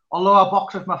Collins, although I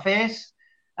box with my face.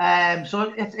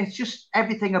 So it's just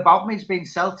everything about me has been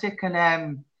Celtic.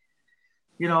 And,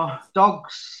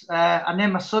 dogs. I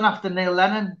named my son after Neil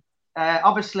Lennon.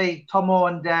 Obviously, Tomo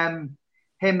and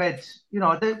him had,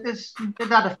 they've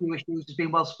had a few issues, it's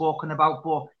been well spoken about.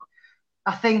 But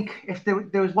I think if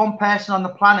there was one person on the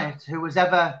planet who was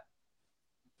ever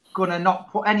going to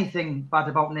not put anything bad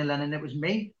about Neil Lennon, it was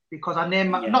me. Because I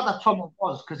named not that Tomo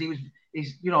was, because he's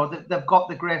they've got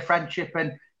the great friendship,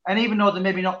 and even though they're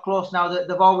maybe not close now,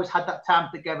 they've always had that time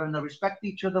together and they respect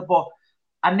each other. But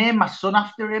I named my son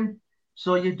after him,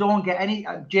 so you don't get any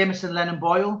Jameson Lennon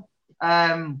Boyle.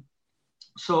 But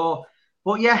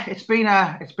yeah, it's been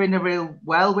a real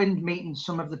whirlwind meeting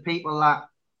some of the people that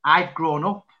I've grown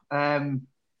up.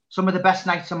 Some of the best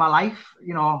nights of my life.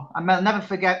 I'll never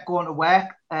forget going to work.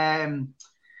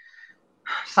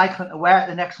 Cycling to work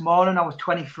the next morning. I was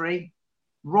 23,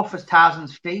 rough as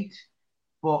Tarzan's feet.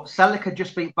 But Celtic had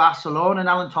just beat Barcelona, and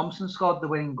Alan Thompson scored the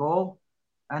winning goal,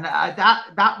 and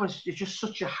that was just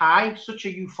such a high, such a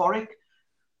euphoric.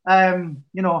 And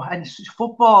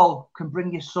football can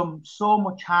bring you so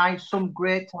much high, some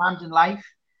great times in life,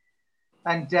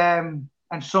 and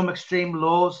some extreme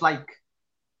lows like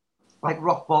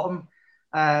rock bottom.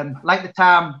 Like the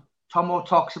time Tomo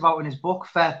talks about in his book,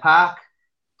 Fair Park,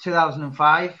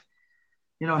 2005.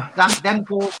 You know, them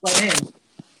goals went in,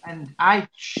 and I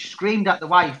screamed at the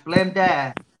wife, blamed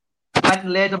her. I went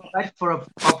and laid on my bed for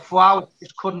about 4 hours,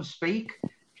 just couldn't speak.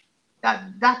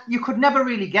 That you could never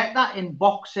really get that in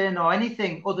boxing or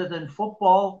anything other than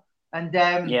football. And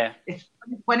it's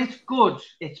when it's good,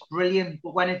 it's brilliant.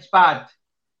 But when it's bad,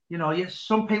 you know,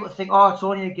 some people think, oh, it's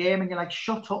only a game, and you're like,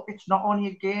 shut up, it's not only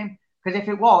a game. Because if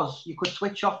it was, you could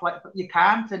switch off, but you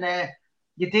can't. And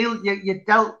you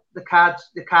dealt the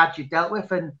cards you dealt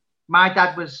with. And my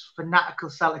dad was fanatical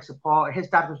Celtic supporter. His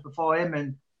dad was before him,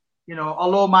 and you know,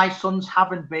 although my sons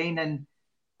haven't been,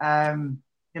 and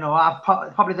you know, I've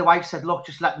probably the wife said, look,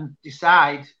 just let them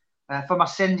decide. For my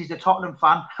sins, he's a Tottenham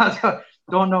fan. I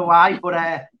don't know why, but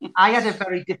I had a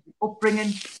very different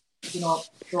upbringing, you know,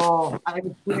 so it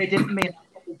was weird in me,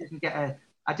 and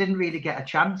I didn't really get a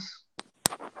chance.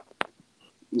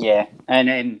 Yeah,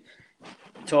 and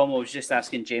Tom, I was just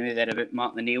asking Jamie there about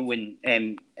Martin O'Neill, when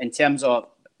in terms of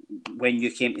when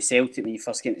you came to Celtic, when you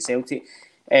first came to Celtic,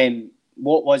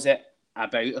 what was it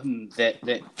about him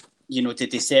that you know,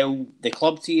 did they sell the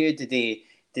club to you? Did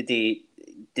they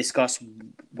discuss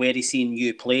where he seen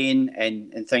you playing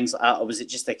and things like that, or was it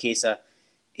just a case of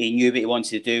he knew what he wanted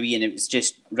to do and it was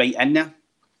just right in there?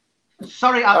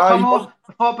 Sorry, Tomo,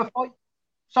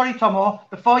 sorry, Tomo,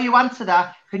 before you answer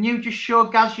that, can you just show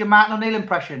Gaz your Martin O'Neill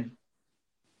impression?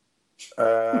 No,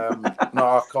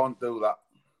 I can't do that.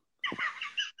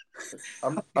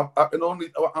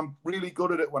 I'm really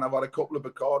good at it when I've had a couple of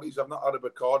Bacardis. I've not had a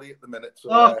Bacardi at the minute.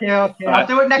 So, okay. I'll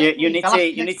do it next week.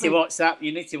 You need to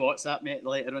WhatsApp me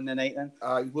later on the night then.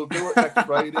 We'll do it next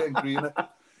Friday in Greenock.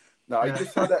 No,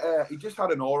 he just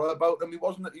had an aura about him. He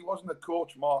wasn't a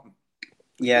coach, Martin.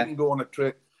 He didn't go on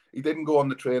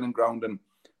the training ground and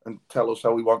tell us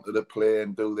how he wanted to play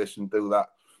and do this and do that.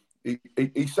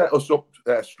 He set us up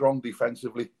strong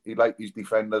defensively. He liked his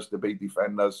defenders to be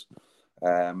defenders.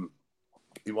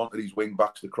 He wanted his wing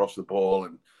backs to cross the ball,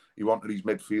 and he wanted his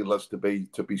midfielders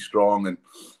to be strong. And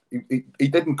he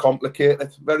didn't complicate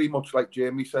it. Very much like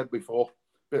Jamie said before,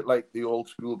 a bit like the old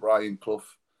school Brian Clough.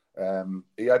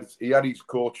 He had his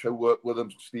coach who worked with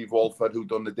him, Steve Walford, who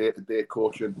done the day-to-day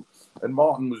coaching. And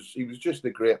Martin was just a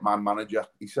great man manager.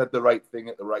 He said the right thing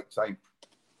at the right time,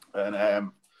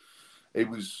 and it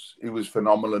was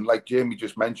phenomenal. And like Jamie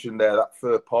just mentioned there, that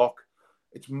Fir Park,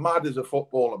 it's mad as a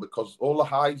footballer because all the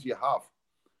highs you have,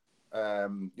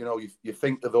 you know, you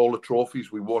think of all the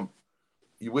trophies we won.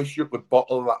 You wish you could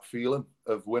bottle that feeling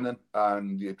of winning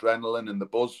and the adrenaline and the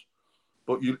buzz.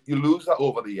 But you lose that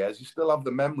over the years. You still have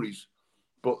the memories.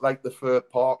 But like the Fir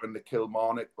Park and the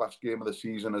Kilmarnock last game of the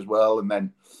season as well, and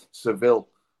then Seville,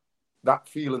 that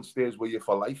feeling stays with you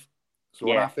for life. So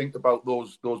when I think about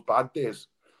those bad days,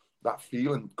 that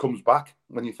feeling comes back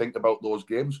when you think about those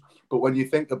games. But when you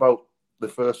think about the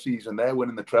first season there,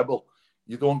 winning the treble,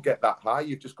 you don't get that high.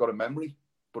 You've just got a memory.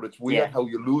 But it's weird how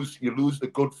you lose the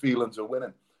good feelings of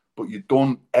winning, but you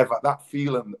don't ever, that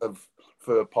feeling of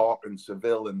Fir Park and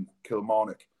Seville and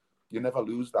Kilmarnock, you never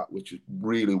lose that, which is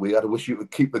really weird. I wish you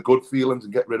would keep the good feelings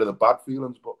and get rid of the bad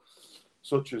feelings, but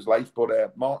such is life.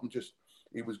 But Martin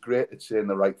he was great at saying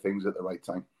the right things at the right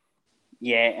time.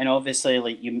 Yeah, and obviously,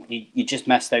 like you just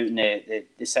missed out in the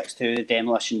 6-2, the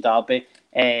demolition derby.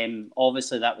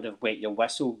 Obviously, that would have wet your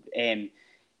whistle.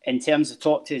 In terms of,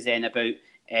 talk to us then about,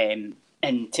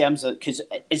 in terms of, because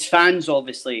as fans,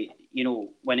 obviously, you know,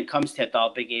 when it comes to a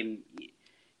derby game,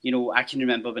 you know, I can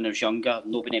remember when I was younger,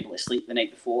 not being able to sleep the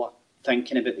night before,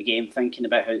 thinking about the game, thinking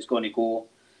about how it's going to go,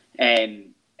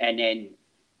 and then,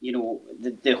 you know,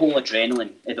 the whole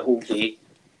adrenaline of the whole day.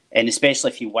 And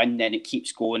especially if you win, then it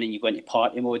keeps going and you go into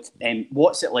party mode.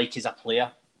 What's it like as a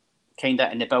player, kind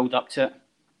of in the build up to it?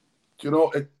 Do you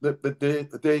know,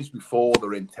 the days before,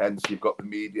 they're intense. You've got the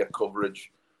media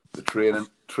coverage, the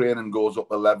training goes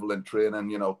up a level in training.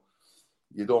 You know,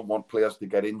 you don't want players to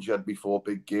get injured before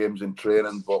big games in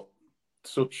training, but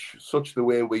such the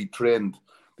way we trained,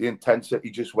 the intensity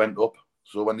just went up.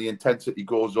 So when the intensity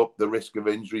goes up, the risk of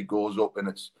injury goes up,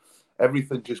 and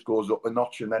everything just goes up a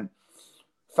notch. And then,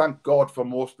 thank God for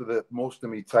most of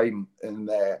my time in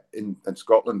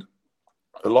Scotland,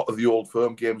 a lot of the old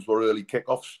firm games were early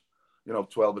kickoffs, you know,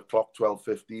 12 o'clock,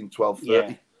 12:15,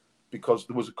 12:30, because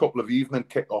there was a couple of evening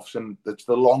kickoffs, and it's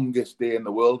the longest day in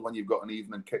the world when you've got an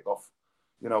evening kickoff.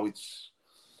 You know,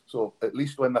 so at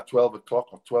least when they're 12 o'clock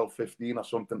or 12:15 or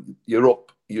something, you're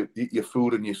up, you eat your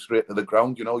food and you're straight to the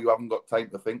ground. You know, you haven't got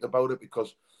time to think about it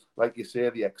because, like you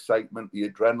say, the excitement, the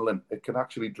adrenaline, it can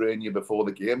actually drain you before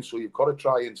the game. So you've got to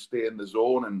try and stay in the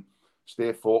zone and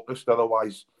stay focused.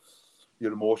 Otherwise,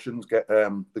 your emotions get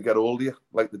hold of you,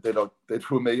 like they did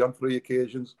with me on 3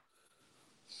 occasions.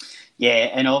 Yeah,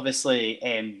 and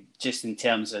obviously, just in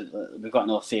terms of, we've got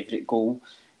another favourite goal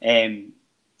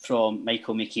from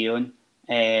Michael McKeown.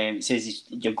 It says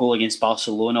your goal against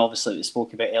Barcelona, obviously, we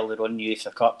spoke about earlier on,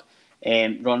 UEFA Cup.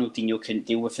 Ronaldinho couldn't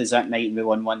deal with us that night and we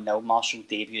won 1-0. Marshall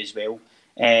debut as well.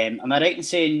 Am I right in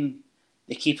saying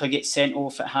the keeper gets sent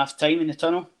off at half time in the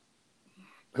tunnel?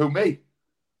 Who, me?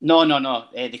 No.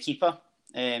 The keeper.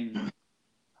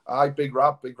 Big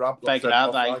Rab got sent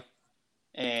off. Aye.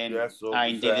 And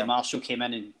David Marshall came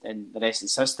in and the rest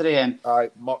is history.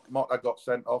 Motta got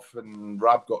sent off and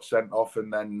Rab got sent off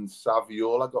and then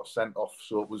Saviola got sent off.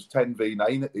 So it was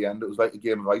 10v9 at the end. It was like a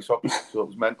game of ice hockey. So it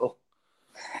was mental.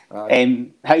 How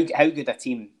good a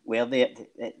team were they at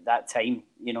that time?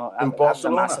 You know, that was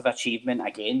a massive achievement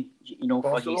again. You know,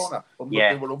 Barcelona.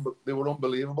 They were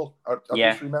unbelievable.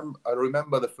 I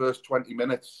remember the first 20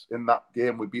 minutes in that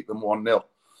game. We beat them 1-0.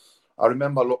 I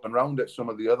remember looking around at some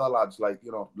of the other lads, like,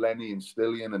 you know, Lenny and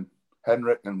Stillian and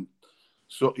Henrik and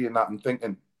Sutty and that, and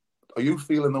thinking, are you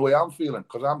feeling the way I'm feeling?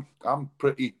 Because I'm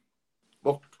pretty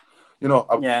booked. You know,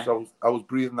 I was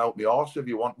breathing out my arse, if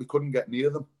you want. We couldn't get near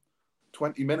them.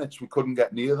 20 minutes, we couldn't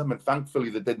get near them, and thankfully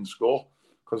they didn't score.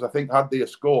 Because I think had they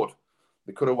scored,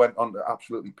 they could have went on to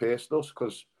absolutely paste us,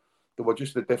 because they were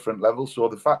just a different level. So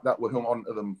the fact that we hung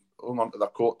onto their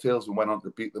coattails and went on to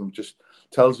beat them just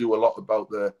tells you a lot about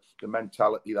the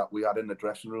mentality that we had in the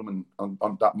dressing room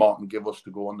and that Martin gave us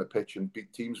to go on the pitch and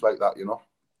beat teams like that, you know.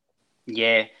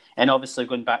 Yeah, and obviously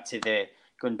going back to the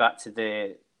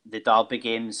derby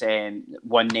games,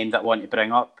 one name that I want to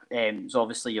bring up is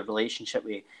obviously your relationship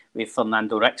with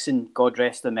Fernando Rickson. God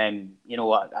rest him. You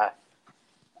know,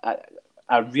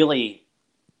 a really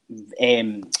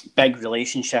big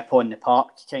relationship on the park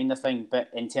kind of thing. But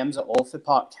in terms of off the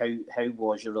park, how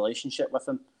was your relationship with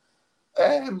him?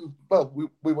 Well,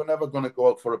 we were never going to go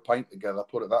out for a pint together,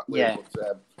 put it that way. Yeah.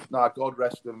 But God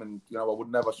rest him, and you know, I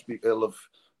would never speak ill of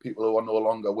people who are no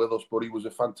longer with us. But he was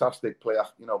a fantastic player.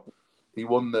 You know, he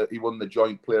won the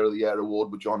joint Player of the Year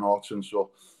award with John Hartson.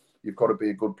 So you've got to be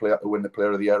a good player to win the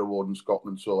Player of the Year award in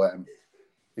Scotland. So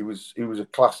he was a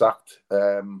class act.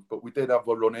 But we did have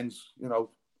our run-ins, you know,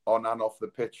 on and off the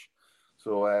pitch.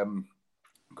 So a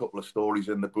couple of stories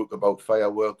in the book about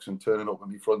fireworks and turning up at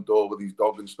my front door with his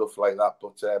dog and stuff like that.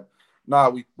 But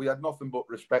we had nothing but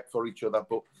respect for each other.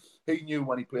 But he knew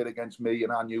when he played against me,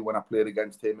 and I knew when I played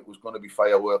against him, it was going to be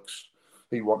fireworks.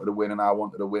 He wanted to win and I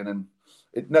wanted to win, and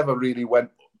it never really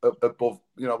went above.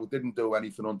 You know, we didn't do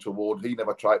anything untoward. He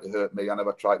never tried to hurt me. I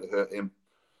never tried to hurt him.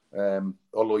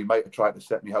 Although he might have tried to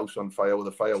set my house on fire with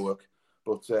a firework,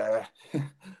 but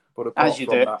apart as you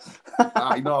do,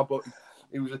 I know. But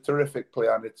he was a terrific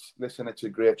player, and it's a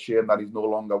great shame that he's no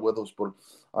longer with us. But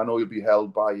I know he'll be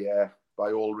held by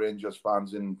all Rangers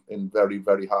fans in very,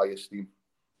 very high esteem.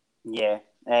 Yeah,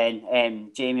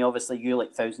 and Jamie, obviously you,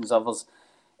 like thousands of us,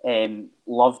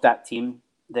 loved that team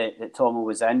that Thommo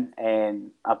was in.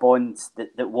 A bond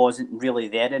that wasn't really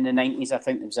there in the 90s. I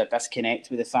think there was a disconnect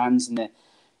with the fans and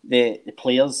the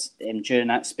players during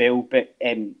that spell. But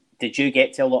did you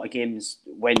get to a lot of games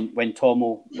when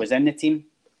Thommo was in the team?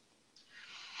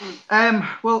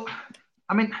 Well,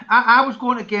 I mean, I was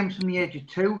going to games from the age of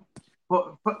 2,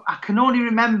 but I can only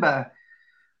remember.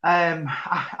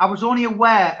 I was only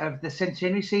aware of the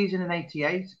centenary season in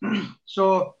 '88.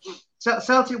 So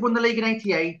Celtic won the league in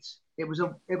 '88. It was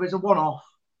a one-off.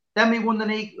 Then we won the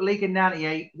league in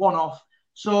 '98, one-off.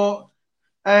 So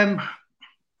from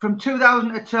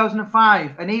 2000 to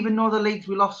 2005, and even though the leagues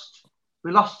we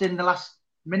lost in the last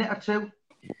minute or two.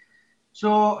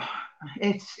 So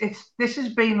this has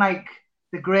been like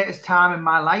the greatest time in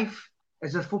my life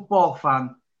as a football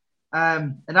fan.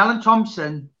 And Alan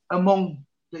Thompson, among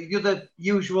the other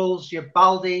usuals, your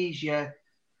Baldys, your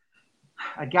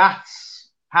Agats,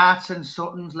 Hartson,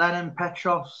 Suttons, Lennon,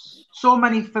 Petros, so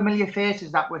many familiar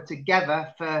faces that were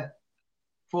together for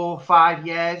 4 or 5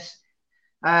 years.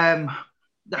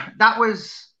 That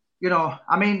was, you know,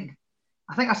 I mean,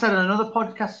 I think I said on another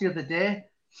podcast the other day,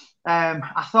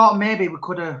 I thought maybe we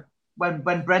could have,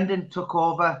 when Brendan took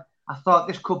over, I thought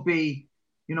this could be,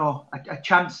 you know, a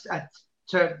chance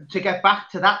to get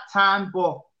back to that time.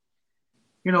 But,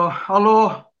 you know,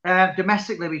 although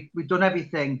domestically we've done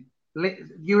everything,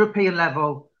 European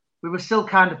level, we were still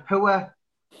kind of poor.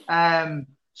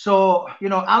 So, you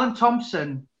know, Alan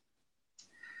Thompson,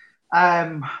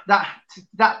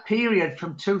 that period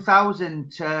from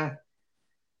 2000 to,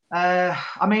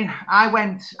 I mean,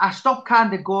 I stopped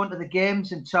kind of going to the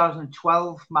games in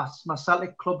 2012. My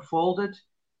Celtic club folded.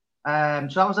 So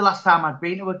that was the last time I'd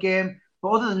been to a game. But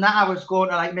other than that, I was going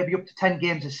to like maybe up to 10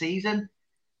 games a season.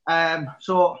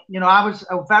 So, you know, I was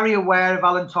very aware of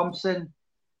Alan Thompson.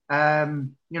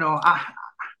 You know,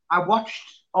 I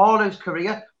watched all his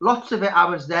career. Lots of it, I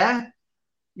was there.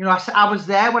 You know, I was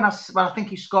there when I think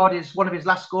he scored one of his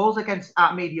last goals against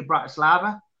Artmedia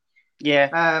Bratislava.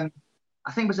 Yeah.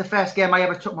 I think it was the first game I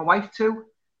ever took my wife to.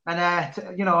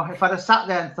 And, you know, if I'd have sat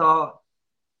there and thought,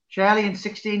 Shirley, in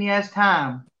 16 years'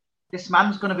 time, this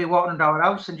man's going to be walking around our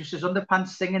house and just his underpants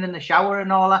singing in the shower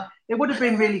and all that, it would have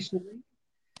been really sweet.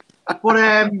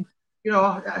 But, you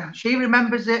know, she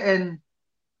remembers it. And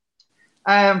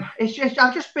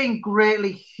I've just been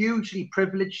greatly, hugely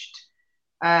privileged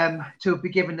to be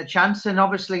given the chance. And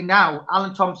obviously now,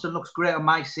 Alan Thompson looks great on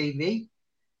my CV.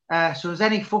 So as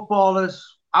any footballers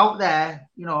out there,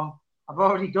 you know, I've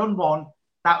already done one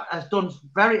that has done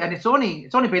and it's only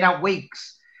been out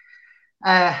weeks.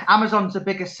 Amazon's the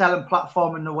biggest selling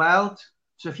platform in the world.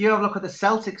 So if you have a look at the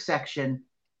Celtic section,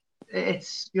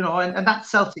 it's, you know, and that's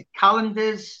Celtic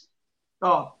calendars,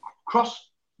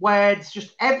 crosswords,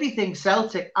 just everything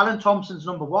Celtic. Alan Thompson's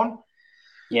number one.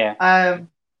 Yeah.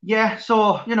 Yeah.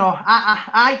 So, you know,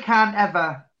 I can't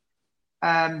ever,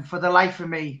 for the life of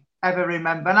me, ever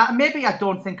remember. And maybe I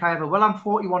don't think I ever will. I'm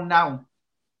 41 now.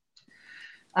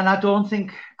 And I don't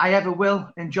think I ever will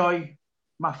enjoy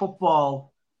my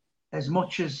football as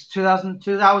much as 2000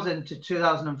 to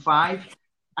 2005.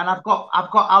 And I've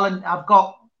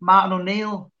got Martin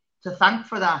O'Neill to thank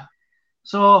for that.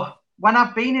 So when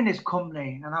I've been in his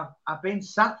company and I've been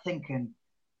sat thinking,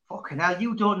 fucking hell,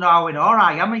 you don't know how in awe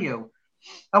I am of you.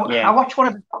 I watched one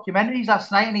of his documentaries last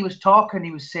night and he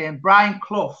was saying, Brian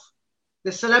Clough,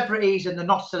 the celebrities and the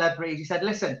not celebrities, he said,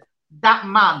 listen, that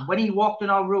man, when he walked in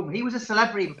our room, he was a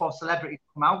celebrity before celebrities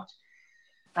come out.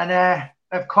 And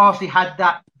of course, he had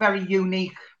that very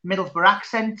unique Middlesbrough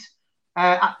accent.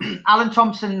 Alan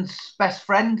Thompson's best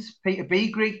friend, Peter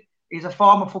Beagrie, is a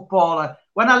former footballer.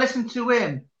 When I listen to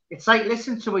him, it's like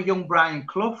listening to a young Brian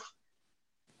Clough.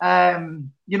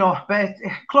 You know, but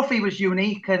Cloughie was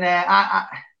unique, and I'd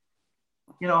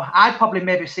probably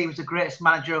maybe see him as the greatest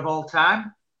manager of all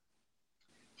time.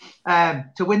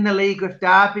 To win the league with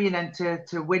Derby and then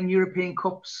to win European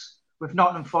Cups with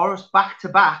Nottingham Forest back to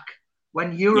back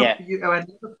when when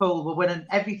Liverpool were winning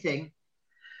everything.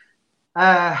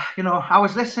 You know, I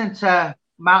was listening to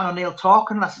Martin O'Neill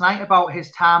talking last night about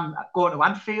his time going to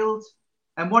Anfield,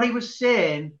 and what he was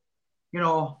saying, you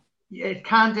know, it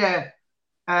kind of,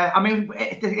 I mean,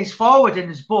 his forward in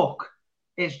his book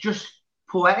is just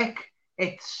poetic.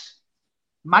 It's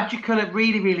magical. It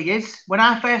really, really is. When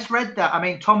I first read that, I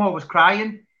mean, Tomo was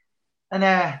crying, and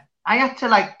I had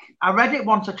to I read it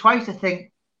once or twice to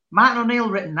think, Martin O'Neill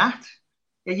written that.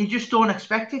 You just don't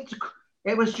expect it to.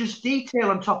 It was just detail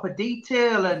on top of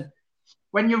detail, and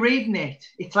when you're reading it,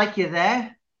 it's like you're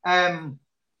there.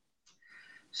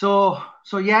 So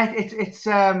yeah, it's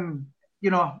you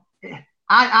know,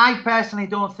 I personally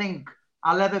don't think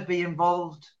I'll ever be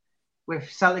involved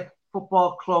with Celtic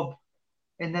Football Club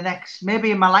in the next,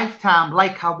 maybe in my lifetime,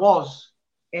 like I was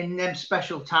in them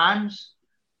special times.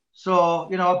 So,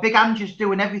 you know, Big Andrew's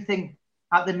doing everything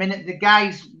at the minute. The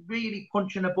guy's really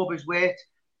punching above his weight,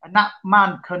 and that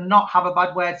man cannot have a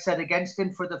bad word said against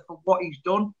him for what he's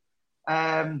done.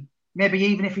 Maybe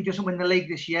even if he doesn't win the league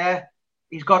this year,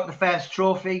 he's got the first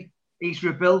trophy. He's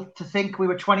rebuilt. To think we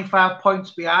were 25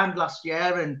 points behind last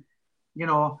year, and, you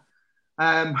know,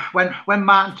 when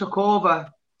Martin took over,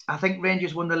 I think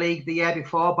Rangers won the league the year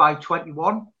before by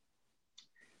 21.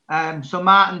 So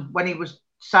Martin, when he was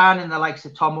signing the likes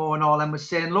of Tomo and all them, was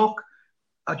saying, look,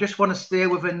 I just want to stay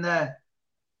within the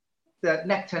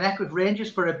neck to neck with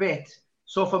Rangers for a bit.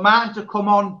 So for Martin to come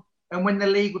on and win the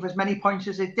league with as many points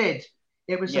as it did,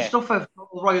 it was the stuff of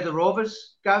Roy of the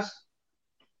Rovers, Gaz.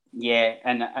 Yeah,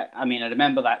 and I mean, I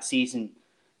remember that season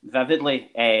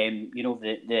vividly. You know,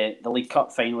 the League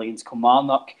Cup final against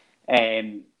Kilmarnock,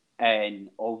 and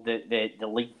all the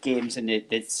league games and the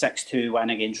 6-2 win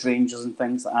against Rangers and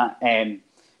things like that.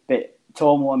 But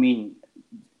Tomo, I mean,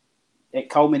 it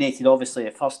culminated obviously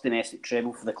the first domestic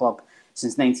treble for the club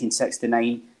since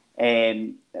 1969,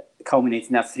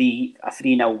 culminating a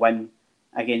 3-0 win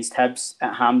against Hibs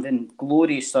at Hampden.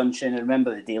 Glorious sunshine. I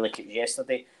remember the day like it was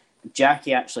yesterday.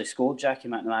 Jackie actually scored. Jackie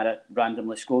McNamara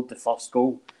randomly scored the first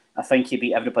goal. I think he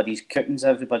beat everybody's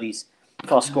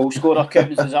first goal scorer.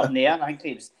 Coutins was up in the air.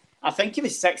 I think he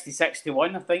was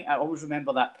 60-61. I think I always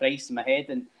remember that price in my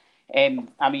head.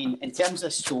 And I mean, in terms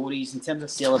of stories, in terms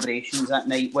of celebrations that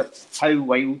night, how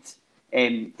wild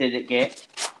did it get?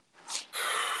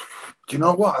 Do you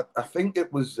know what? I think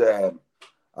it was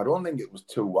I don't think it was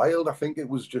too wild. I think it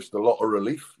was just a lot of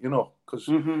relief, you know, because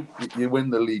you win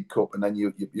the League Cup and then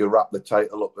you wrap the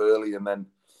title up early, and then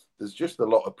there's just a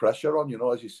lot of pressure on, you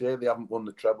know, as you say, they haven't won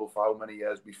the treble for how many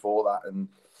years before that, and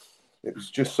it was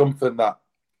just something that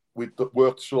we'd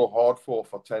worked so hard for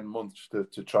 10 months to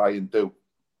try and do.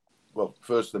 Well,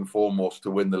 first and foremost,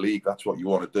 to win the league, that's what you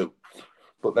want to do.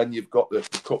 But then you've got the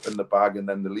cup in the bag, and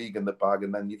then the league in the bag,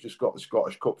 and then you've just got the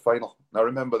Scottish Cup final. Now,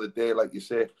 remember the day, like you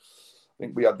say, I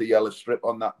think we had the yellow strip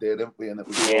on that day, didn't we? And it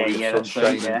was glorious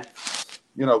sunshine. Right,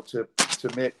 you know, to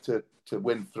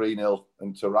win 3-0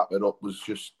 and to wrap it up was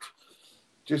just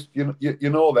then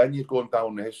you're going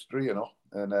down the history, you know.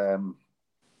 And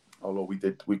although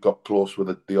we got close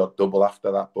with the odd double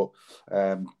after that, but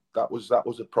that was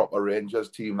a proper Rangers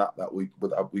team that we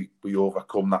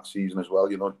overcome that season as well.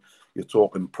 You know, you're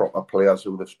talking proper players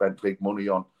who they've spent big money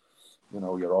on. You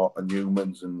know, your Arthur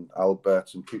Newmans and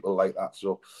Alberts and people like that.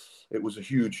 So it was a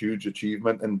huge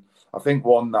achievement, and I think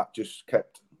one that just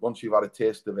kept, once you've had a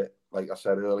taste of it, like I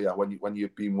said earlier, when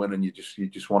you've been winning, you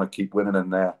just want to keep winning.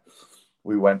 And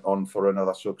we went on for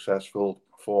another successful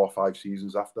 4 or 5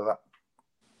 seasons after that.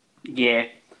 Yeah,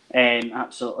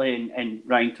 absolutely. And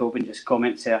Ryan Tobin just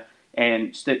comments here,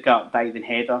 Stuttgart diving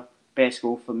header, best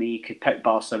goal for me. Could pick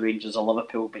Barca, Rangers or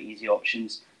Liverpool, but easy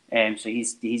options. So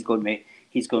he's going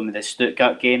with the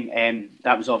Stuttgart game.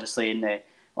 That was obviously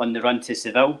on the run to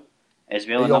Seville as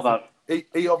well.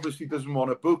 He obviously doesn't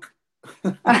want a book.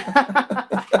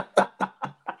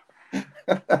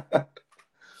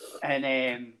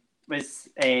 And was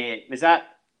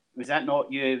that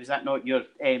not you? Was that not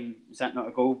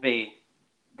a goal?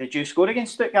 Did you score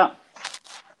against Stuttgart?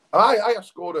 I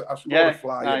scored a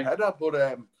flying header,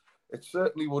 but it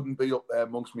certainly wouldn't be up there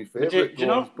amongst my favourite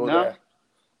goals. But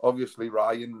obviously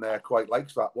Ryan quite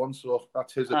likes that one, so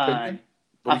that's his opinion.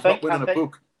 But he's not winning a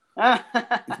book.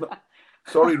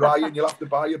 Sorry, Ryan, you'll have to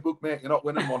buy your book, mate. You're not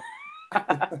winning one.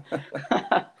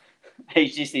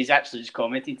 He's actually just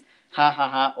commented, ha ha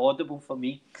ha, audible for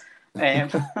me.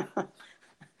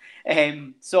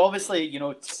 So obviously, you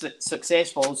know,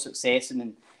 success follows success, and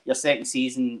in your second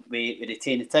season we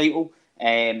retain the title.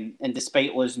 And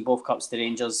despite losing both cups to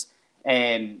Rangers,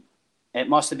 it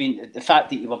must have been the fact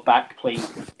that you were back playing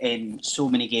in so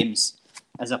many games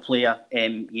as a player.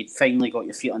 You'd finally got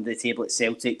your feet under the table at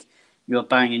Celtic. You were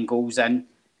banging goals in.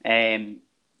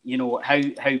 You know,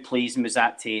 how pleasing was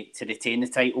that to retain the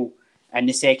title in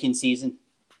the second season?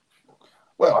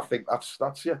 Well, I think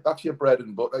that's your bread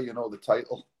and butter. You know, the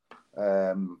title.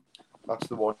 That's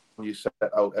the one you set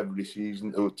out every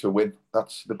season to win.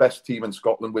 That's the best team in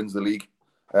Scotland wins the league.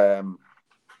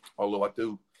 Although I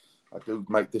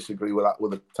might disagree with that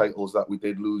with the titles that we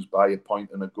did lose by a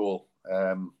point and a goal.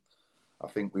 I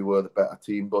think we were the better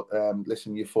team, but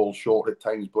listen, you fall short at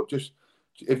times. But just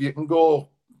if you can go,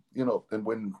 you know, and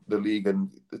win the league,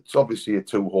 and it's obviously a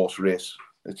 2-horse race.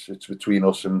 It's between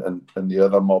us and the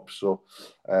other mob. So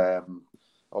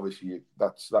obviously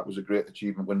that was a great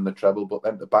achievement winning the treble, but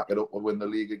then to back it up and win the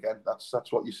league again, that's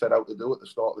what you set out to do at the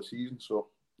start of the season. So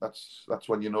that's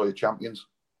when you know you're champions.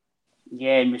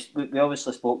 Yeah, and we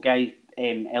obviously spoke, Guy,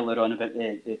 earlier on about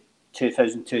the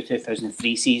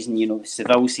 2002-2003 season. You know, the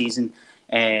Seville season.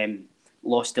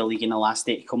 Lost the league in the last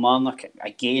day to Kilmarnock.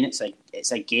 Again, it's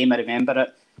a game. I remember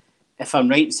it. If I'm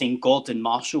right in saying Gordon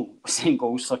Marshall was in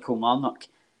goals for Kilmarnock,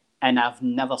 and I've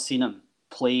never seen him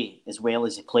play as well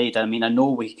as he played. I mean, I know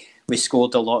we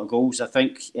scored a lot of goals. I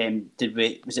think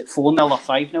was it 4-0 or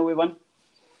 5-0 we won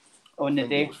on the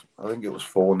day? I think it was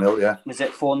 4-0, yeah. Was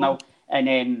it 4-0?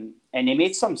 And he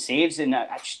made some saves, and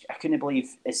I couldn't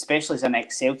believe, especially as an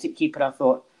ex-Celtic keeper, I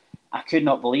thought, I could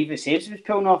not believe the saves he was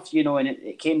pulling off, you know, and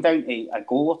it came down to a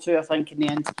goal or two, I think, in the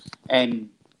end.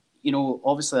 You know,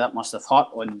 obviously that must have hurt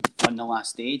on the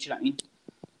last day, do you know what I mean?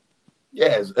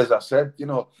 Yeah, as I said, you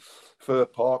know, Fir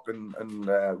Park and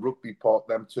Rugby Park,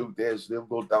 them 2 days, they'll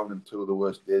go down in 2 of the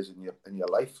worst days in your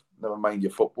life. Never mind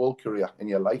your football career, in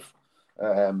your life.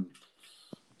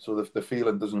 So the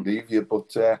feeling doesn't leave you,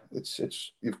 but it's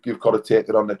you've got to take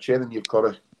it on the chin, and you've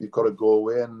got to go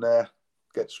away and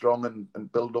get strong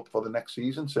and build up for the next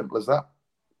season. Simple as that.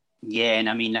 Yeah, and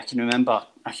I mean, I can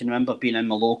remember being in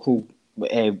my local,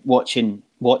 watching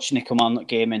the Kilmarnock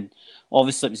game, and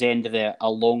obviously it was the end of a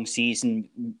long season.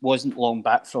 Wasn't long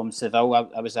back from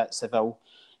Seville. I was at Seville,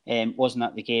 wasn't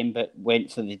at the game, but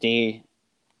went for the day.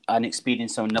 An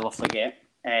experience I'll never forget.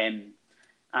 And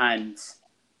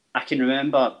I can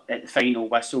remember at the final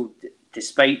whistle,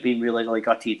 despite being really, really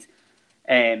gutted,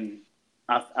 I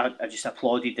just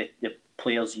applauded the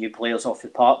players, you players off the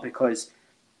park, because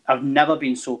I've never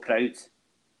been so proud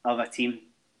of a team.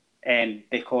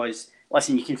 Because,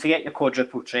 listen, you can forget your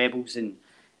quadruple trebles and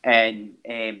and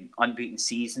unbeaten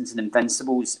seasons and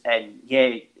invincibles, and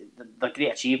yeah, they're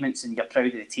great achievements, and you're proud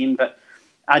of the team. But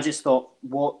I just thought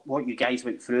what you guys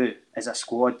went through as a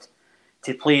squad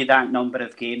to play that number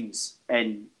of games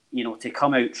and to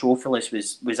come out trophyless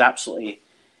was absolutely,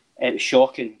 it was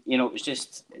shocking. It was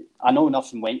just, I know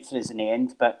nothing went for us in the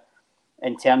end, but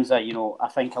in terms of I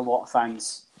think a lot of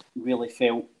fans really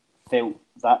felt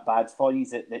that bad for you,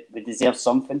 that we deserve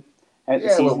something out the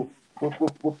season.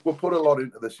 We'll put a lot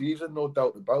into the season, no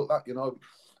doubt about that,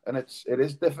 and it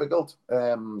is difficult.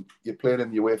 You're playing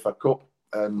in the UEFA Cup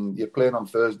and you're playing on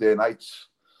Thursday nights,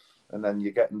 and then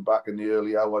you're getting back in the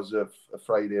early hours of a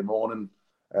Friday morning,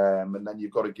 and then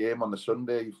you've got a game on the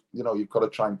Sunday. You've got to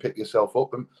try and pick yourself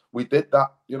up, and we did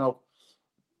that.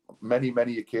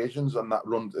 Many occasions on that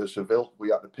run to Seville, we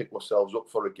had to pick ourselves up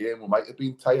for a game. We might have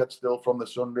been tired still from the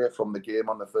Sunday, from the game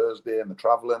on the Thursday, and the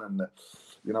travelling, and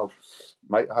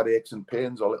might have had aches and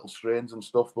pains or little strains and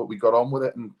stuff, but we got on with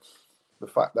it. And the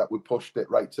fact that we pushed it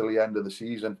right till the end of the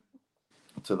season,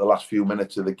 to the last few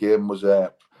minutes of the game, was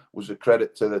a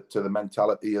credit to the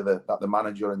mentality that the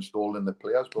manager installed in the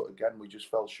players. But again, we just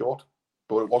fell short.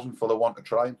 But it wasn't for the want of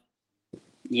trying.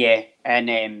 Yeah,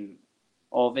 and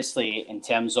obviously in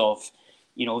terms of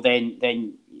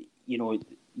then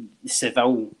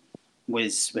Seville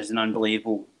was an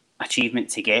unbelievable achievement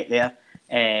to get there.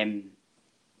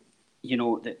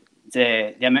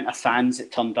 The amount of fans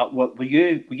that turned up. Were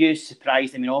you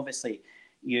surprised? I mean, obviously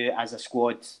you as a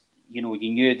squad, you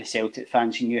knew the Celtic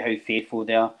fans, you knew how faithful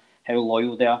they are, how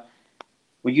loyal they are.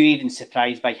 Were you even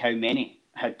surprised by how many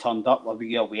had turned up, or were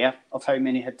you aware of how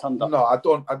many had turned up? No, I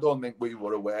don't think we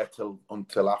were aware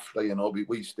until after.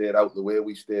 We stayed out the way.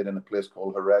 We stayed in a place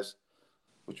called Jerez,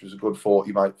 which was a good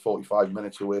 45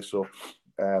 minutes away. So,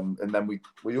 and then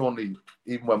we only,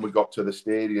 even when we got to the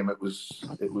stadium, it was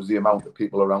the amount of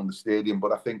people around the stadium.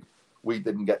 But I think we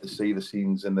didn't get to see the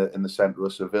scenes in the centre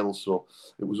of Seville. So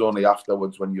it was only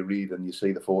afterwards, when you read and you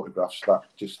see the photographs, that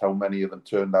just how many of them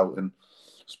turned out and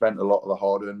spent a lot of the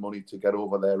hard-earned money to get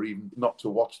over there, even not to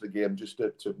watch the game, just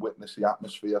to witness the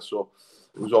atmosphere. So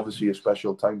it was obviously a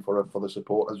special time for the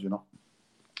supporters,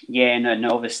 Yeah, and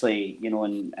obviously,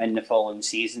 in the following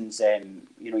seasons,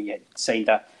 you signed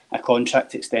a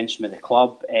contract extension with the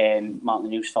club. Martin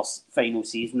O'Neill's first final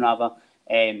season, rather.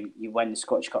 You won the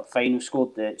Scottish Cup final,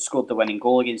 scored the winning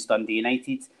goal against Dundee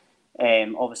United.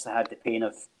 Obviously had the pain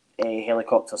of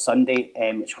Helicopter Sunday,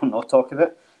 which we'll not talk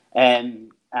about.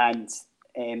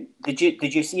 Did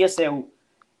you see yourself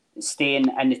staying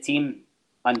in the team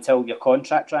until your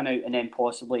contract ran out and then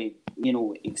possibly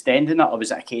extending it, or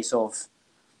was it a case of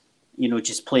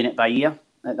just playing it by ear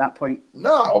at that point?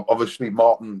 No, obviously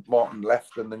Martin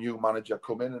left and the new manager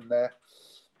come in, and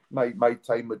my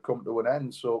time had come to an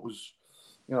end. So it was,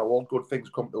 all good things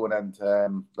come to an end.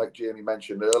 Like Jamie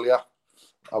mentioned earlier,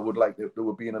 I would like it to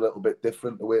have been a little bit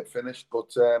different the way it finished,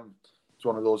 but it's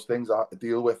one of those things I had to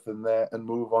deal with and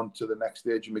move on to the next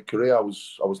stage of my career. I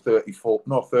was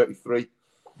 33.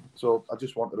 So I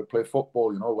just wanted to play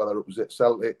football, whether it was at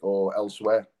Celtic or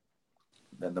elsewhere.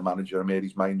 Then the manager made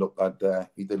his mind up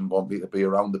that he didn't want me to be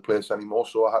around the place anymore,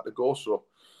 so I had to go.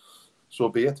 So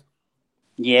be it.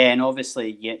 Yeah, and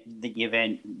obviously you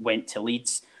then went to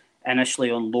Leeds initially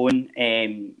on loan.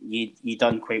 You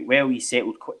done quite well. You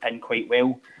settled in quite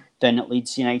well down at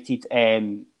Leeds United.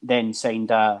 Then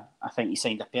signed a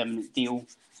permanent deal,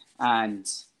 and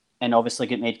obviously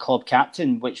got made club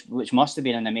captain, which must have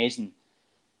been an amazing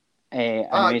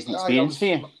experience for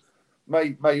you.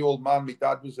 My old man, my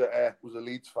dad was a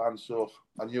Leeds fan, so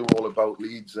I knew all about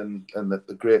Leeds and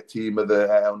the great team of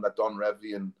under Don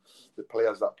Revie and the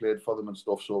players that played for them and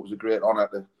stuff. So it was a great honour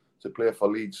to play for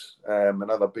Leeds,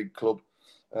 another big club.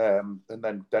 And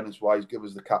then Dennis Wise gave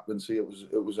us the captaincy.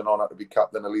 It was an honour to be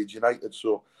captain of Leeds United.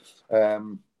 So,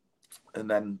 and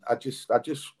then I just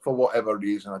for whatever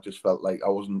reason, I just felt like I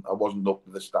wasn't up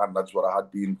to the standards what I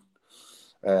had been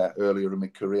earlier in my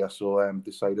career. So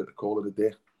decided to call it a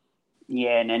day.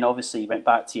 Yeah, and then obviously you went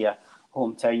back to your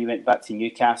hometown. You went back to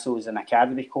Newcastle as an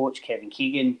academy coach. Kevin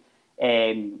Keegan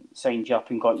signed you up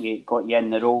and got you in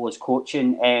the role as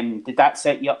coaching. Did that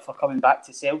set you up for coming back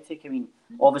to Celtic? I mean,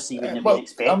 obviously you wouldn't have been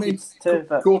expected to.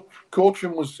 But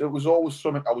coaching was always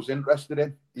something I was interested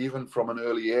in, even from an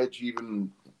early age,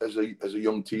 even as a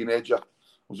young teenager.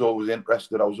 I was always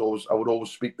interested. I would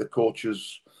always speak to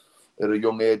coaches at a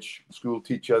young age, school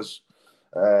teachers,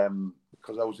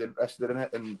 because I was interested in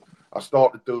it. And I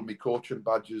started doing my coaching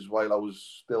badges while I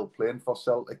was still playing for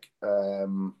Celtic.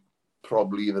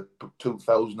 Probably the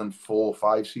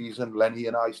 2004-05 season, Lenny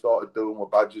and I started doing our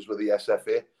badges with the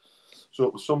SFA. So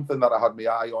it was something that I had my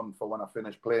eye on for when I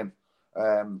finished playing.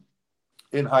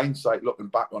 in hindsight, looking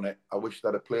back on it, I wish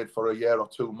that I played for a year or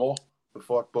two more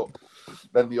before. But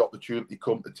then the opportunity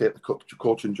come to take the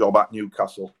coaching job at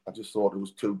Newcastle. I just thought it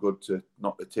was too good to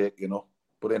not to take, you know.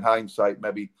 But in hindsight,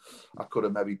 maybe I could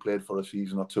have maybe played for a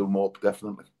season or two more,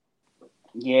 definitely.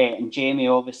 Yeah, and Jamie,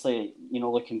 obviously, you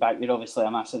know, looking back, you're obviously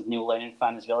a massive Neil Lennon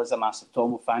fan as well as a massive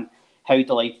Thomo fan. How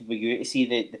delighted were you to see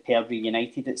the pair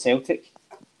reunited at Celtic?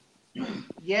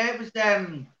 Yeah, it was.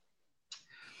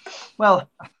 Well,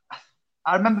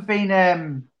 I remember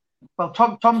being.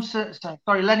 Thompson.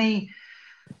 Sorry, Lenny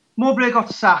Mowbray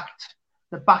got sacked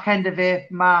the back end of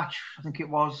March. I think it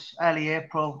was early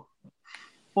April.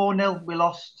 4-0. We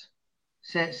lost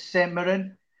St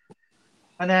Mirren,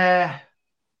 and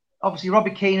obviously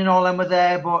Robbie Keane and all them were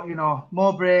there, but you know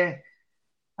Mowbray.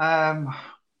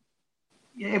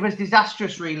 It was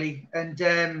disastrous, really. And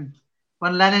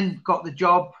when Lennon got the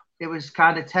job, it was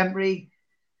kind of temporary.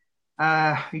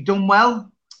 He done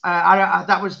well.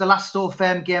 That was the last Old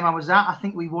Firm game I was at. I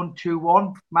think we won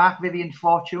 2-1. Mark Vivian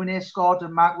Fortuné scored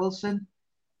and Mark Wilson.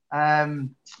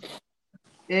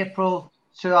 April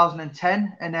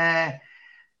 2010. And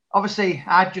obviously,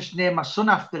 I'd just named my son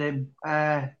after him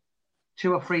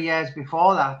 2 or 3 years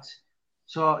before that.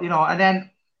 So, you know, and then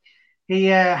he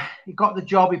got the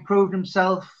job. He proved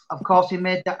himself. Of course, he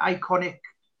made that iconic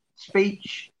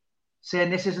speech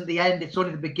saying this isn't the end, it's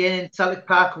only the beginning. Celtic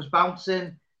Park was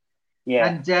bouncing. Yeah.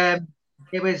 And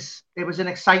it was an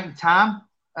exciting time.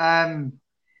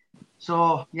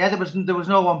 So yeah, there was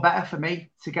no one better for me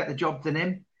to get the job than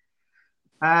him.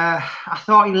 I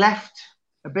thought he left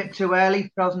a bit too early,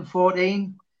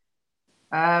 2014.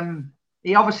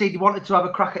 He obviously wanted to have a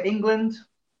crack at England.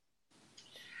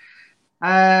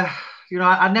 You know,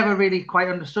 I never really quite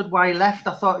understood why he left.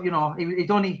 I thought, you know, he'd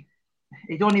only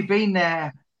been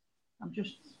there. I'm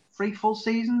just 3 full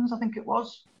seasons, I think it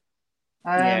was.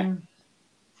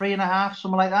 3.5,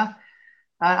 something like that.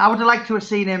 I would have liked to have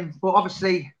seen him, but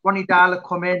obviously Ronnie Darler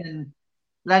come in and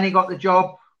Lenny got the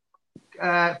job,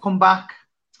 come back,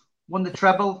 won the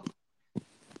treble.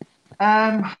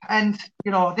 And,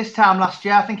 you know, this time last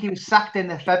year, I think he was sacked in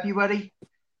February.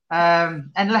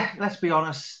 And let's be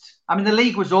honest, I mean, the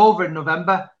league was over in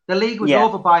November. The league was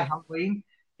over by Halloween.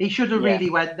 He should have really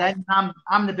went then.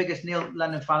 I'm the biggest Neil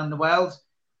Lennon fan in the world.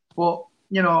 But,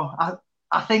 you know,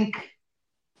 I think,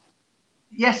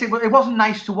 yes, it wasn't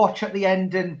nice to watch at the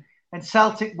end, and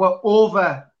Celtic were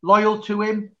over loyal to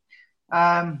him.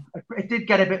 It did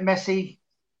get a bit messy.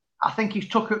 I think he's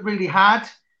took it really hard.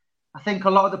 I think a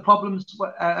lot of the problems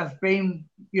have been,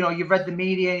 you know, you've read the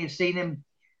media and you've seen him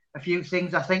a few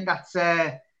things. I think that's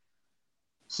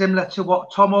similar to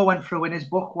what Tomo went through in his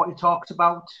book, what he talks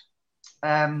about.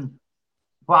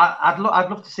 But I'd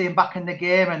love to see him back in the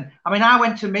game. And I mean, I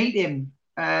went to meet him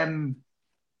when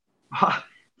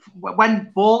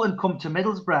Bolton come to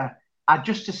Middlesbrough.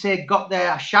 Just to say, got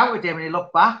there, I shouted him and he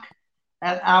looked back.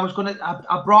 And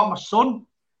I brought my son.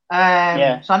 So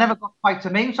I never got quite to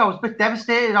meet him. So I was a bit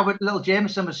devastated. Little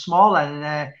Jameson was smaller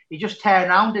and he just turned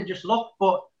around and just looked.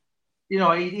 But, you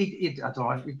know, I don't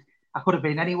know, I could have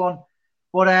been anyone.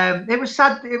 But it was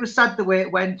sad. It was sad the way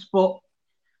it went. But,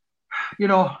 you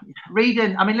know,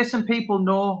 listen, people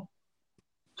know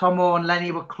Tomo and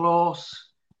Lenny were close.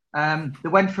 They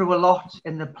went through a lot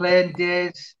in the playing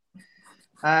days.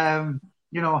 You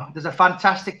know, there's a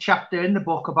fantastic chapter in the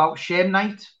book about Shame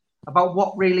Night, about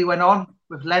what really went on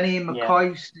with Lenny and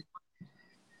McCoy,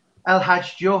 El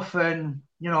Hadj Diouf, and,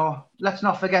 you know, let's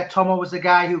not forget Tomo was the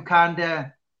guy who kind of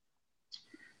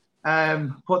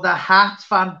put the Hearts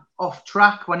fan off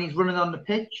track when he's running on the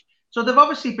pitch. So they've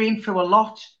obviously been through a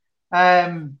lot.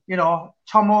 You know,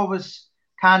 Tomo was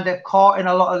kind of caught in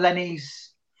a lot of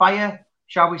Lenny's fire,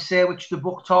 shall we say, which the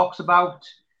book talks about.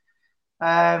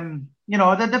 You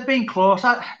know, they've been close,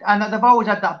 and they've always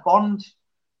had that bond.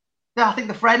 I think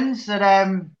the friends that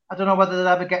I don't know whether they'll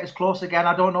ever get as close again.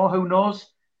 I don't know. Who knows?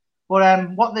 But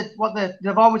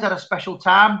they've always had a special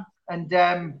time, and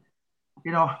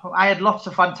you know, I had lots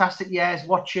of fantastic years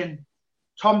watching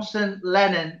Thompson,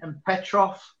 Lennon, and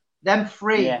Petrov. Them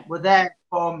three were there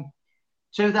from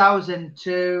 2000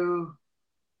 to,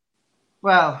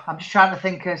 well, I'm just trying to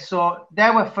think. So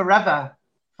they were forever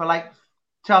for like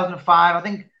 2005. I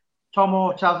think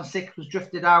Tomo 2006 was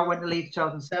drifted out, went to leave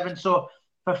 2007. So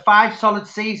for 5 solid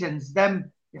seasons, they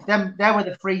were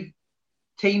the 3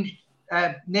 team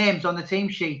names on the team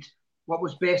sheet, what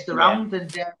was based around,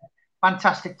 and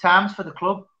fantastic times for the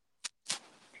club.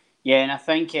 Yeah, and I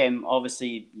think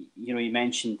obviously, you know, you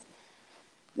mentioned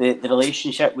the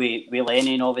relationship with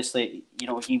Lenny, and obviously, you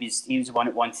know, he was the one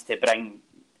that wanted to bring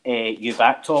you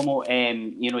back, Tomo.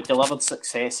 You know, delivered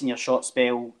success in your short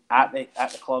spell at the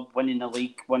club, winning the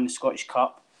league, won the Scottish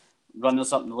Cup,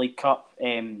 runners up in the League Cup.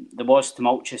 There was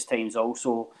tumultuous times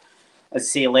also. As I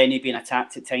say, Lenny being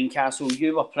attacked at Tynecastle,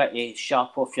 you were pretty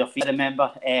sharp off your feet. I remember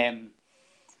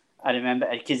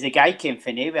because the guy came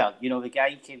from nowhere. You know, the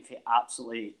guy came from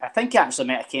absolutely. I think he actually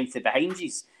might have came from behind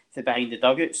the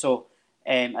dugout. So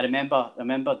I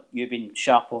remember you being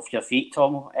sharp off your feet,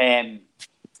 Tomo.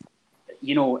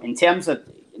 You know, in terms of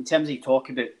you talk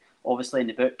about obviously in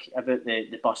the book about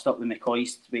the bust up with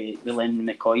McCoist, with Lynn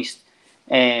McCoist,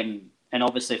 and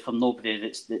obviously for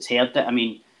nobody that's heard it. I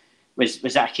mean, was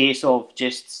that a case of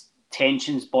just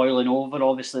tensions boiling over?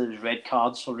 Obviously, there was red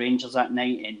cards for Rangers that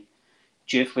night, and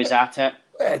Juve was at it.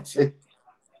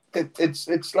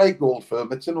 It's like Old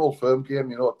Firm. It's an Old Firm game,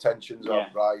 you know. Tensions are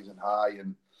rising high,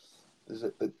 and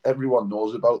everyone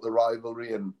knows about the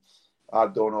rivalry. And I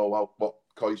don't know what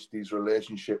Coisty's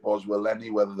relationship was with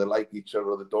Lenny, whether they like each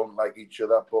other or they don't like each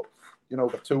other. But you know,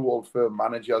 the two Old Firm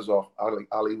managers, or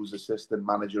Ali was assistant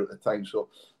manager at the time, so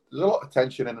there's a lot of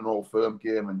tension in an Old Firm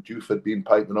game, and Juve had been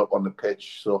piping up on the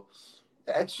pitch. So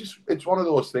it's one of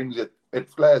those things that it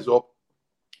flares up,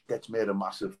 gets made a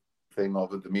massive thing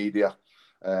of it, the media.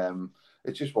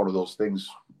 It's just one of those things.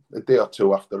 A day or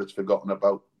two after, it's forgotten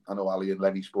about. I know Ali and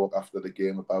Lenny spoke after the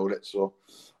game about it, so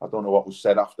I don't know what was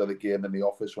said after the game in the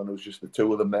office when it was just the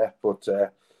two of them there, but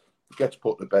it gets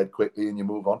put to bed quickly and you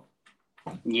move on.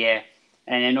 Yeah,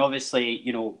 and then obviously,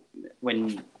 you know,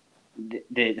 when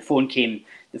the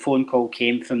phone call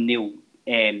came from Neil.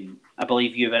 I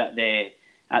believe you were at the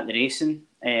racing,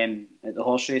 at the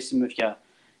horse racing with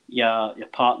your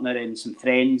partner and some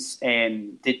friends.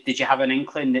 Did you have an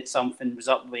inkling that something was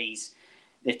up with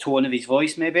the tone of his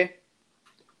voice, maybe?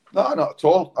 No, not at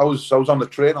all. I was on the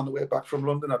train on the way back from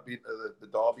London. I'd been to the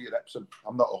Derby at Epsom.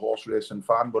 I'm not a horse racing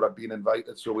fan, but I'd been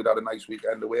invited, so we'd had a nice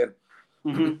weekend away.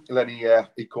 Mm-hmm. Then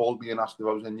he called me and asked if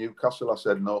I was in Newcastle. I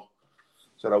said no.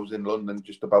 Said I was in London,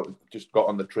 just got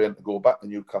on the train to go back to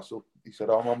Newcastle. He said,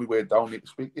 I'm on my way down, need to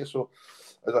speak to you. So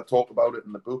as I talk about it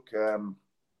in the book,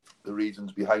 the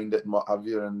reasons behind it and what have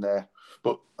you, and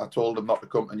but I told him not to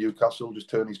come to Newcastle, just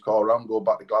turn his car around, go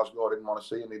back to Glasgow. I didn't want to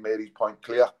see him. He made his point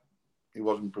clear. He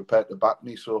wasn't prepared to back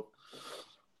me, so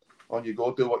on you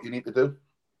go, do what you need to do.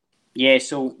 Yeah,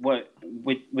 so what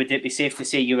would it be safe to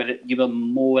say you were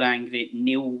more angry at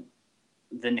Neil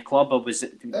than the club, or was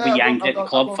it were you angry at the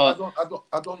club for?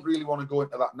 I don't really want to go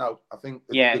into that now. I think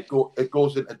it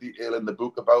goes into detail in the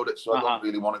book about it, so I don't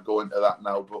really want to go into that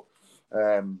now. But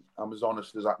I'm as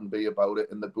honest as I can be about it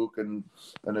in the book, and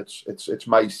it's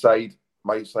my side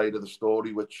of the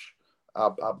story, which I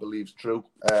believe is true.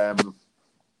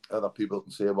 Other people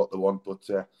can say what they want, but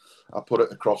I put it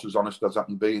across as honest as I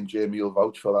can be, and Jamie will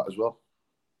vouch for that as well.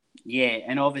 Yeah,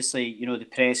 and obviously, you know, the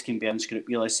press can be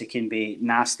unscrupulous, it can be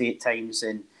nasty at times,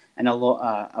 and a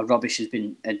lot of rubbish has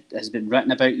been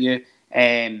written about you.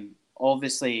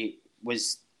 Obviously,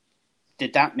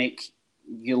 did that make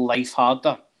your life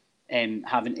harder,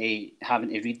 having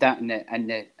to read that in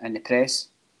the press?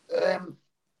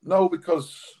 No,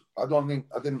 because I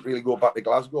didn't really go back to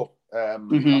Glasgow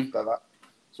after that.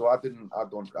 So I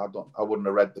wouldn't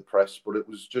have read the press, but it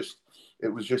was just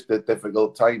a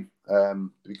difficult time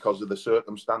because of the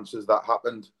circumstances that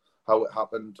happened, how it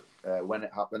happened, when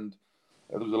it happened.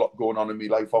 There was a lot going on in my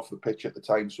life off the pitch at the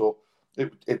time, so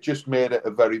it just made it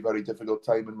a very, very difficult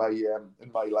time in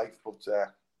my life. But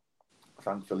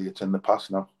thankfully, it's in the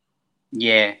past now.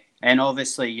 Yeah, and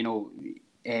obviously, you know,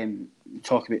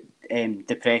 talk about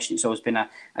depression. It's always been a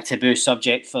taboo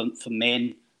subject for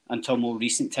men. Until more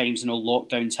recent times, you know,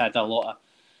 lockdowns had a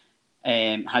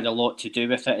lot to do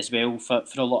with it as well for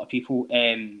a lot of people.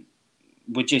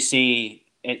 Would you say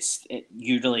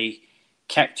you really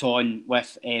kicked on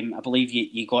with? I believe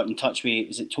you got in touch with,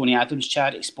 was it Tony Adams'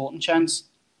 charity, Sporting Chance?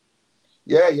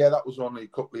 Yeah, that was only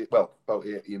about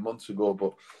 18 months ago.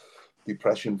 But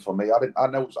depression for me, I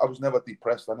was never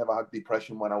depressed. I never had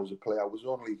depression when I was a player. It was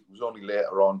only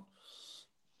later on,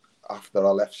 after I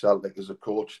left Celtic as a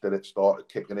coach, that it started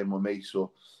kicking in with me.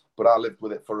 So, but I lived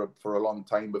with it for a long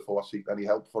time before I seeked any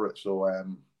help for it. So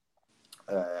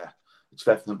it's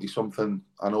definitely something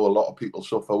I know a lot of people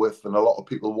suffer with, and a lot of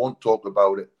people won't talk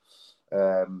about it.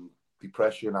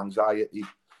 Depression, anxiety,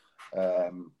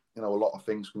 you know, a lot of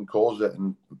things can cause it.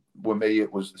 And with me,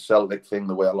 it was the Celtic thing,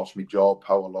 the way I lost my job,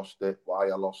 how I lost it, why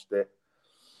I lost it,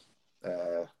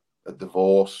 a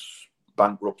divorce,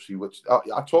 bankruptcy, which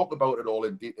I talk about it all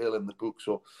in detail in the book.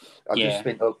 So I just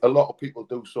think a lot of people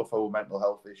do suffer with mental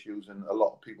health issues, and a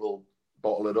lot of people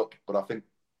bottle it up. But I think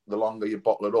the longer you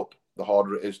bottle it up, the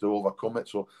harder it is to overcome it.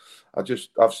 So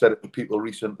I've said it to people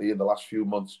recently in the last few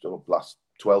months, or last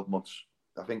 12 months.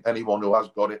 I think anyone who has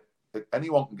got it,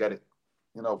 anyone can get it.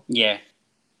 You know. Yeah.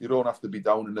 You don't have to be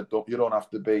down in the dump. You don't have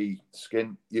to be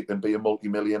skint. You can be a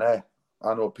multi-millionaire.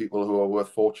 I know people who are worth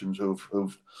fortunes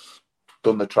who've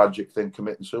done the tragic thing,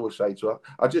 committing suicide. So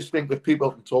I just think if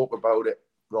people can talk about it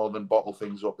rather than bottle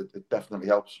things up, it definitely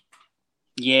helps.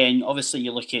 Yeah, and obviously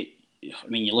you look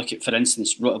at, for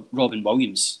instance, Robin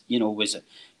Williams. You know, was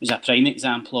a prime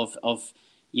example of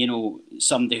you know,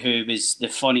 somebody who was the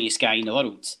funniest guy in the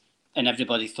world, and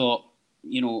everybody thought,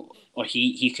 you know, or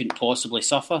he couldn't possibly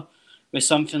suffer with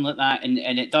something like that, and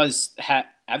it does hit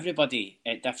everybody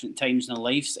at different times in their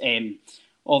lives.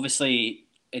 Obviously,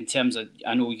 in terms of,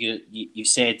 I know you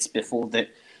said before that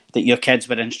your kids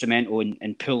were instrumental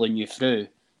in pulling you through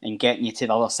and getting you to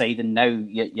the other side, and now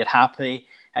you're happy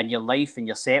in your life and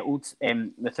you're settled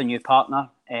with a new partner.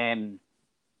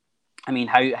 I mean,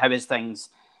 how is things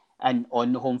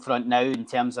on the home front now in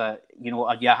terms of, you know,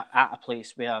 are you at a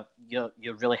place where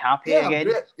you're really happy again?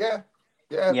 I'm great.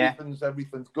 Yeah,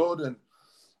 everything's good, and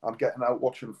I'm getting out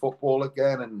watching football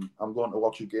again, and I'm going to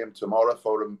watch a game tomorrow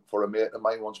for a mate of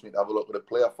mine wants me to have a look at a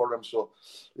player for him. So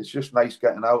it's just nice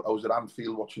getting out. I was at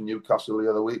Anfield watching Newcastle the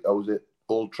other week. I was at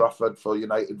Old Trafford for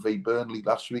United v Burnley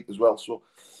last week as well. So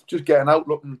just getting out,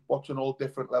 watching all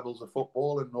different levels of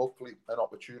football, and hopefully an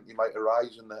opportunity might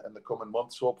arise in the coming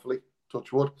months. Hopefully,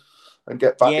 touch wood, and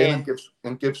get back in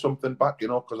and give something back. You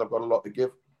know, because I've got a lot to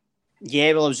give.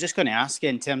 Yeah, well, I was just going to ask you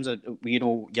in terms of, you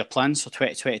know, your plans for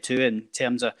 2022 in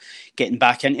terms of getting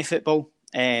back into football.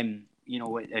 You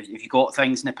know, have you got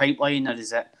things in the pipeline, or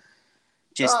is it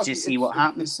just see what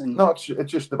happens?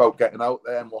 It's just about getting out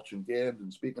there and watching games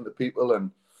and speaking to people, and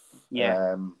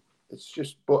it's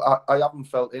just. But I haven't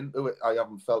felt into it. I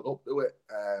haven't felt up to it.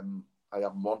 I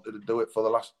haven't wanted to do it for the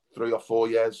last 3 or 4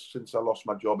 years since I lost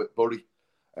my job at Bury.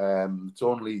 It's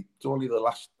only the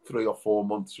last 3 or 4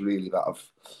 months really that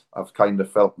I've kind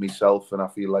of felt myself, and I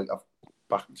feel like I've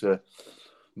back to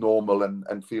normal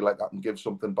and feel like I can give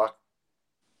something back.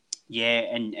 Yeah,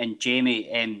 and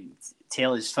Jamie,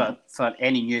 tell us for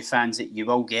any new fans that you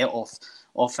will get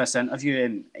off this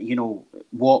interview, you know,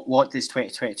 what does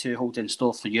 2022 hold in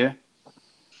store for you?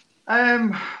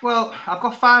 Well, I've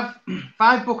got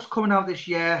five books coming out this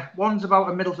year. One's about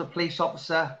a Middlesbrough police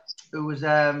officer who was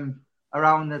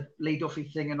around the Lee Duffy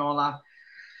thing and all that.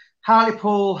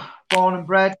 Hartlepool, born and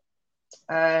bred.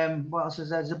 What else is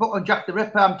there? There's a book on Jack the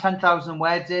Ripper. I'm 10,000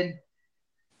 words in.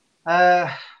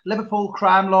 Liverpool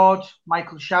crime lord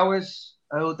Michael Showers.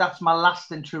 Oh, that's my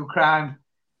last in true crime.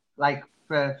 Like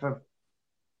for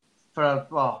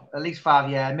at least 5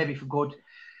 years, maybe for good.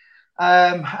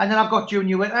 And then I've got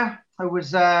Junior Witter, who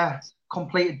was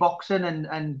completed boxing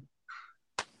and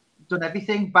done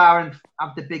everything, barring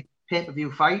have the big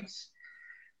pay-per-view fights.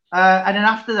 And then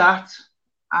after that,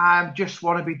 I just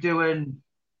want to be doing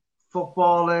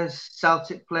footballers,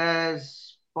 Celtic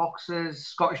players, boxers,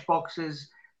 Scottish boxers.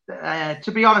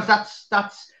 To be honest,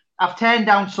 that's I've turned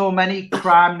down so many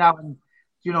crime now, and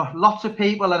you know, lots of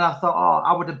people, and I thought, oh,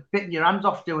 I would have bitten your hands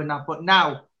off doing that, but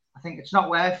now I think it's not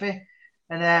worth it.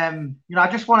 And you know,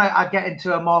 I just want to get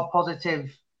into a more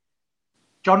positive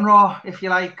genre, if you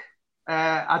like.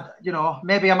 You know,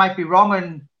 maybe I might be wrong,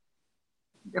 and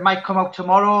it might come out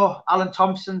tomorrow. Alan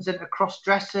Thompson's into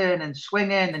cross-dressing and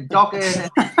swinging and dogging. And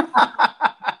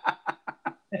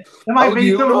there might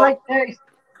be something like this.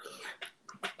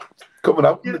 Coming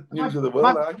out in the news of the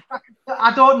world,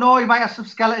 I don't know. He might have some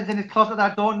skeletons in his closet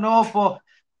that I don't know. But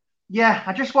yeah,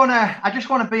 I just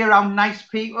wanna be around nice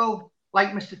people like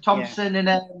Mr. Thompson and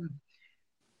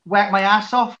work my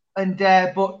ass off, and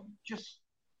but just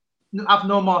have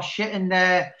no more shit. And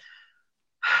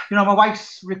you know, my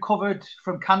wife's recovered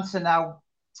from cancer now.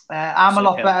 I'm a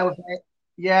lot better with it.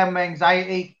 Yeah, my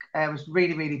anxiety was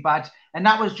really, really bad, and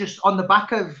that was just on the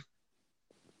back of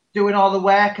doing all the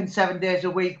work and 7 days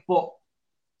a week. But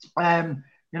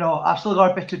you know, I've still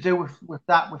got a bit to do with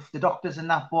that, with the doctors and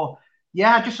that. But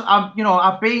yeah, you know,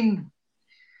 I've been.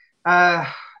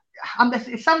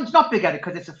 It sounds not big at it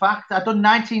because it's a fact. I've done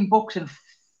 19 books in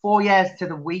 4 years to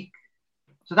the week,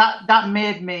 so that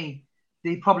made me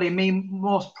probably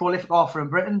most prolific author in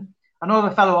Britain. I know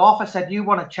the fellow author said, you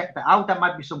want to check that out. That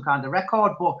might be some kind of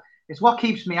record, but it's what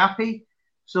keeps me happy.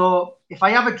 So if I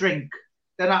have a drink,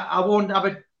 then I won't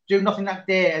do nothing that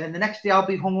day, and then the next day I'll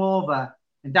be hungover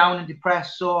and down and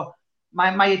depressed. So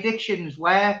my addictions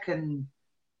work, and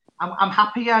I'm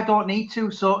happy. I don't need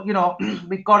to. So you know,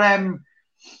 we've got an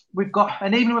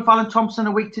evening with Alan Thompson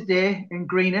a week today in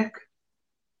Greenock.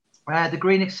 The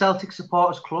Greenock Celtic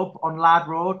Supporters Club on Laird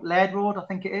Road, I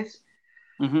think it is.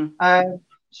 Mm-hmm.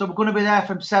 So we're going to be there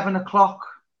from 7 o'clock.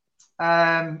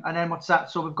 And then what's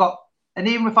that? So we've got an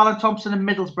evening with Alan Thompson in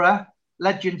Middlesbrough,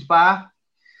 Legends Bar.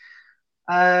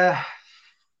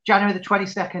 January the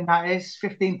 22nd, that is.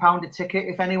 £15 a ticket.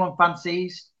 If anyone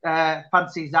fancies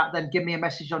that, then give me a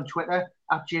message on Twitter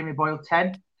at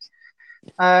JamieBoyle10.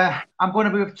 I'm going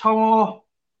to be with Tomo,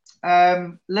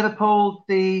 Liverpool,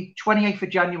 the 28th of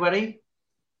January.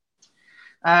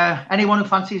 Anyone who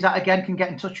fancies that, again, can get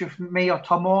in touch with me or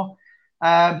Tomo.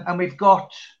 And we've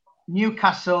got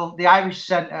Newcastle, the Irish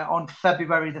Centre, on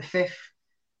February the 5th.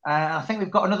 I think we've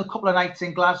got another couple of nights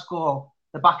in Glasgow,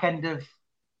 the back end of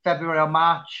February or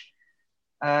March.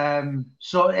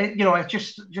 So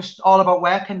it's just all about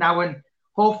working now, and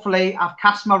hopefully I've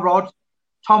cast my rod.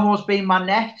 Tomo's been my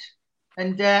net,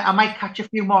 and I might catch a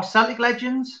few more Celtic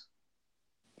legends.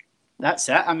 That's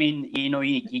it. I mean,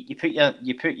 you put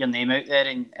your name out there,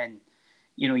 and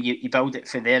you build it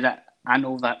for there. I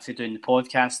know that for doing the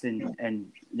podcast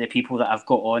and the people that I've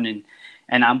got on,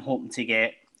 and I'm hoping to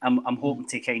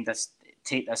kind of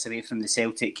take this away from the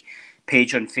Celtic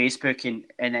page on Facebook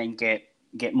and then get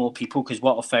more people, because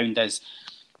what I've found is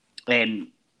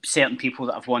certain people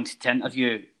that I've wanted to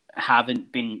interview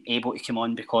haven't been able to come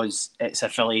on because it's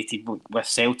affiliated with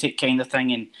Celtic kind of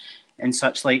thing and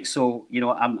such like. So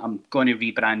I'm going to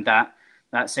rebrand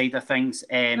that side of things.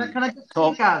 Can I just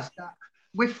say, guys, that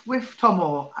with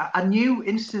Tomo, I knew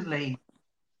instantly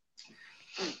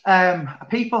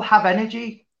people have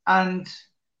energy, and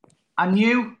I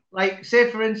knew, like, say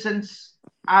for instance,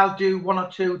 I'll do one or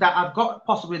two that I've got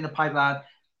possibly in the pipeline.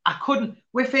 I couldn't,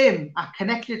 with him, I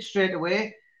connected straight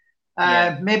away.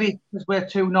 Maybe because we're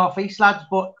two Northeast lads,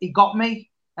 but he got me,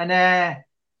 and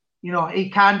he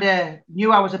kind of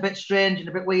knew I was a bit strange and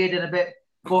a bit weird and a bit,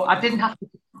 but I didn't have to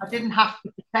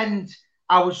pretend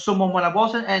I was someone when I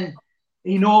wasn't, and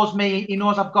he knows me. He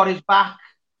knows I've got his back.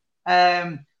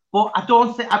 But I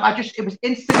don't think it was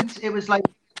instant. It was like,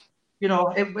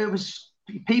 it was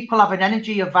people have an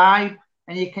energy, a vibe,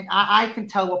 and I can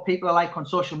tell what people are like on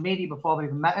social media before I've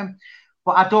even met them.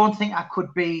 But I don't think I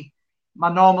could be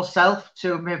my normal self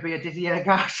to maybe a Dizzy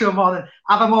Garcia more than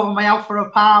have him over my out for a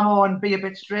Palmo and be a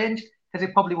bit strange, because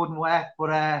it probably wouldn't work.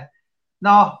 But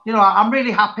no, I'm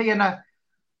really happy, and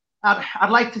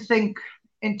I'd like to think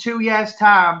in 2 years'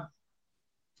 time,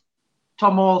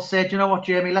 Tom Hall said, "You know what,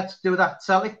 Jamie, let's do that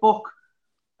Celtic book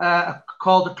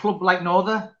called A Club Like No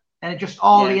Other," and just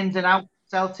all the ins and outs of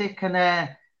Celtic, and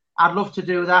I'd love to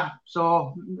do that.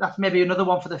 So that's maybe another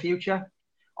one for the future.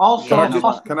 Also,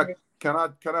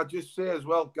 can I just say as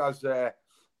well, guys,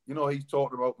 he's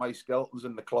talking about my skeletons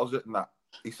in the closet and that.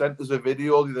 He sent us a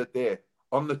video the other day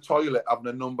on the toilet having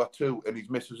a number 2 in his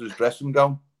missus's dressing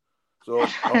gown. So,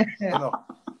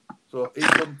 so he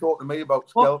couldn't talk to me about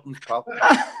skeletons, pal.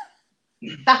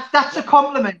 That's a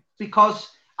compliment, because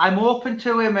I'm open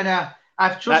to him, and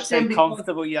I've trusted him. That's how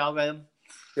comfortable you are with him.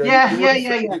 Yeah.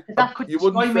 You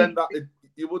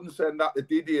wouldn't send that to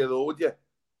Didier, though, would you?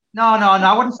 No,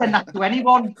 I wouldn't send that to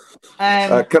anyone.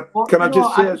 Can I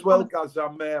just say as well, guys, I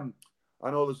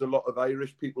know there's a lot of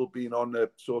Irish people being on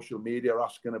social media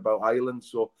asking about Ireland,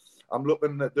 so I'm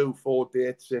looking to do 4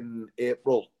 dates in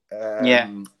April.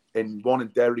 In one in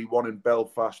Derry, one in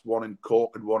Belfast, one in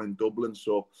Cork, and one in Dublin.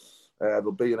 So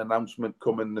there'll be an announcement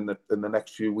coming in the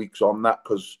next few weeks on that,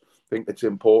 because I think it's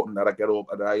important that I get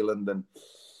over to Ireland and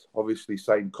obviously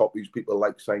sign copies. People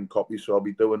like signed copies, so I'll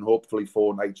be doing hopefully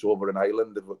 4 nights over in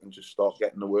Ireland if we can just start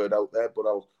getting the word out there. But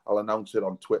I'll announce it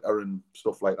on Twitter and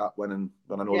stuff like that when I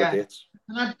know the dates.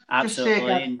 Can I just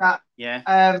say that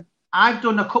I've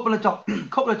done a couple of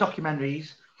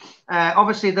documentaries.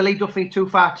 Obviously, the Lee Duffy Too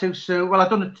Far Too Soon. Well, I've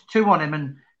done 2 on him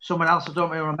and someone else I don't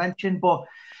really want to mention. But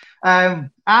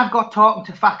I've got talking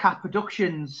to Fat Cat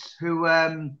Productions, who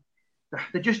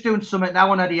they're just doing something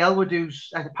now on Eddie Elwood, who's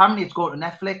apparently it's going to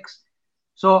Netflix.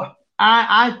 So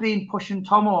I've been pushing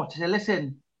Tomo to say,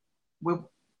 listen,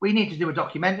 we need to do a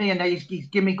documentary, and he's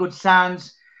given me good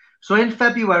signs. So in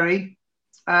February,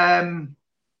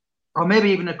 or maybe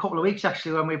even a couple of weeks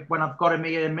actually, when I've got him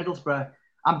here in Middlesbrough,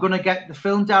 I'm going to get the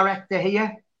film director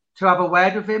here to have a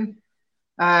word with him,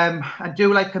 and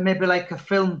do maybe a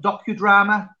film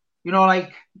docudrama.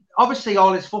 Like obviously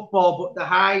all his football, but the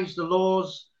highs, the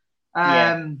lows.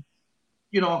 Because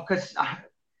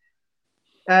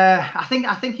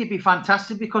I think he'd be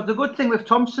fantastic, because the good thing with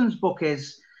Thompson's book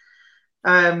is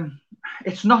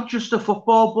it's not just a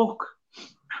football book.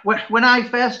 When I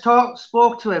first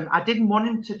spoke to him, I didn't want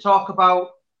him to talk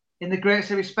about, in the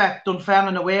greatest respect,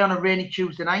 Dunfermline away on a rainy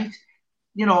Tuesday night.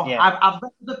 I've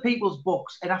read other people's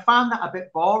books, and I found that a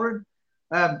bit boring.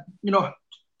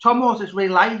 Thommos is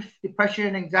real life,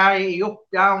 depression, anxiety, up,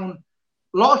 down,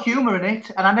 lot of humour in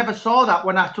it, and I never saw that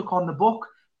when I took on the book.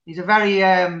 He's a very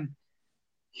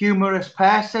humorous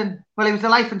person. Well, he was the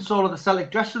life and soul of the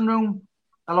Celtic dressing room,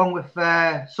 along with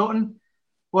Sutton.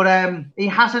 But he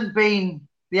hasn't been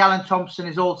the Alan Thompson,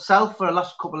 his old self, for the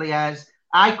last couple of years.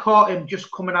 I caught him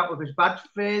just coming out of his bad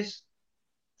phase.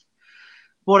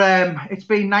 But it's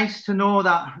been nice to know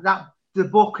that the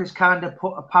book has kind of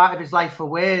put a part of his life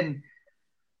away. And,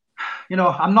 you know,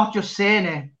 I'm not just saying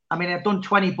it. I mean, I've done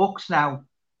 20 books now.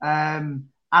 And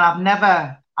I've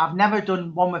never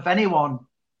done one with anyone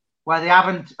where they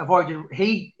haven't avoided.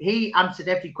 He answered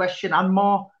every question and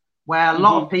more, where a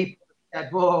lot of people said,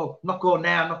 whoa, I'm not going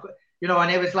there. I'm not, you know,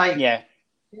 and it was like, yeah.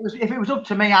 If it was up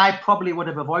to me, I probably would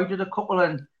have avoided a couple.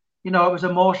 And, you know, it was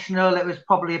emotional. It was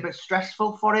probably a bit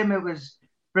stressful for him. It was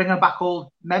bringing back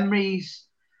old memories.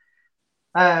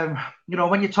 You know,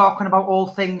 when you're talking about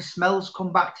old things, smells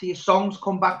come back to you, songs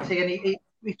come back to you. And he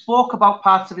spoke about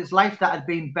parts of his life that had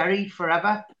been buried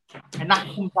forever. And that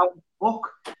comes out in the book.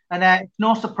 And it's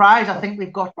no surprise, I think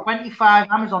we've got 25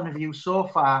 Amazon reviews so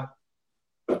far.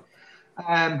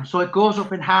 So it goes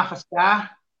up in half a star.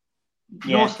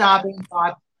 Yeah. No star being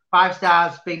 5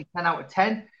 stars being 10 out of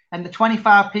 10. And the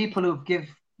 25 people who give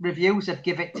reviews have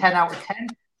give it 10 out of 10.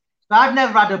 So I've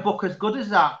never had a book as good as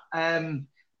that. And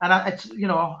it's, you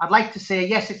know, I'd like to say,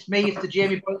 yes, it's me, it's the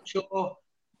Jamie Boyle show.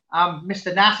 I'm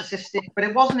Mr. Narcissistic, but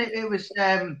it wasn't. It was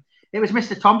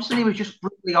Mr. Thompson. He was just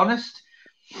brutally honest.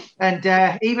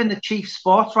 And even the chief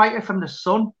sports writer from The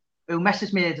Sun, who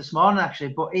messaged me this morning,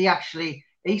 actually, but he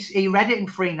read it in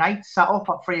 3 nights, sat up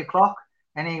at 3 o'clock,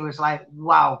 and he was like,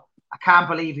 wow, I can't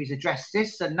believe he's addressed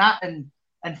this and that,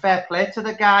 and fair play to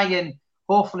the guy. And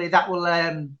hopefully that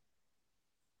will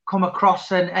come across.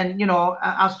 And you know,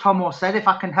 as Thommos said, if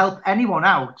I can help anyone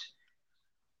out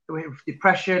with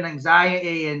depression,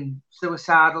 anxiety, and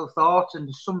suicidal thoughts,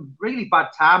 and some really bad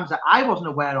times that I wasn't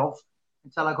aware of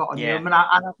until I got on him, and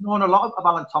I've known a lot of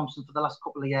Alan Thompson for the last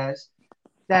couple of years,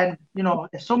 then, you know,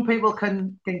 if some people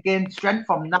can gain strength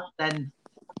from that, then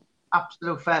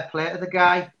absolute fair play to the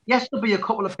guy. Yes, there'll be a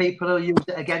couple of people who use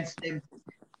it against him.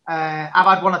 I've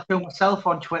had 1 or 2 myself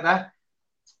on Twitter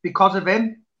because of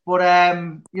him, but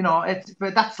you know,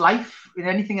 but that's life. In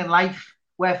anything in life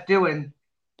worth doing,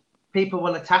 people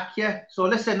will attack you. So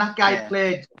listen, that guy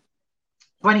played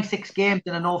 26 games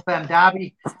in an Old Firm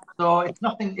derby, so it's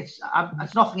nothing. It's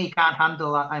nothing he can't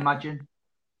handle, I imagine.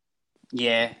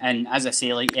 Yeah, and as I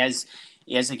say, like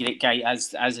he is a great guy,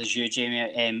 as is you,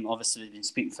 Jamie. Obviously, we've been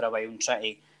speaking for a while and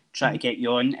try to get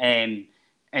you on. And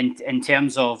in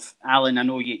terms of Alan, I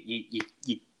know you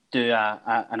do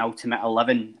an ultimate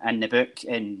 11 in the book,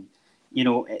 and you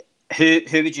know, who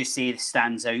would you say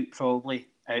stands out probably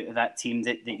out of that team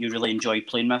that you really enjoy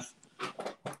playing with?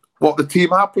 What, the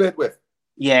team I played with?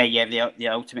 Yeah, the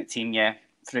ultimate team,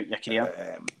 throughout your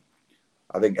career.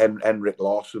 I think Henrik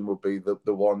Larsson would be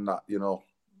the one that, you know,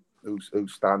 who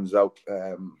stands out.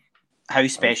 How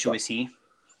special is he?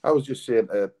 I was just saying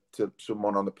to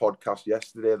someone on the podcast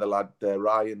yesterday, the lad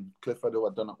Ryan Clifford, who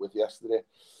I'd done it with yesterday.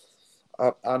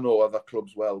 I know other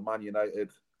clubs well, Man United.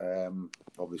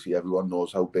 Obviously, everyone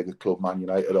knows how big a club Man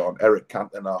United are. Eric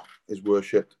Cantona is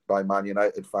worshipped by Man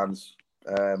United fans.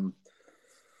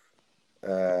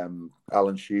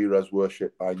 Alan Shearer is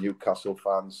worshipped by Newcastle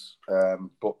fans.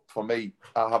 But for me,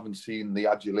 I haven't seen the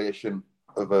adulation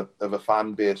of a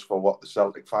fan base for what the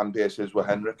Celtic fan base is with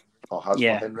Henrik, or has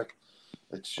for Henrik.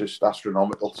 It's just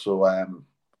astronomical. So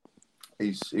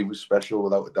he was special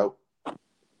without a doubt.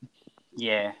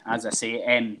 Yeah, as I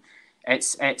say,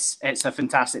 it's a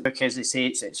fantastic book. As I say,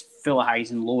 it's full of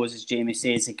highs and lows, as Jamie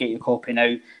says. Get your copy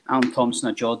now. Alan Thompson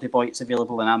or Geordie Boy. It's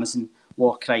available on Amazon,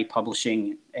 Warcry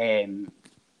Publishing, and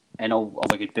all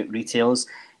other good book retailers.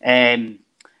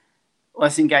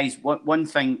 Listen, guys, one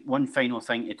final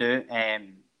thing to do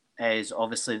is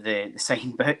obviously the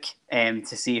signed book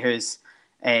to see who's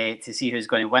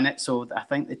going to win it. So I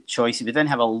think the choice, we didn't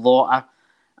have a lot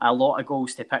of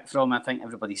goals to pick from. I think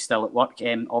everybody's still at work.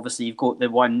 Obviously, you've got the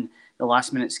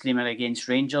last minute screamer against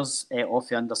Rangers off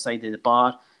the underside of the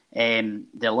bar.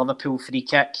 The Liverpool free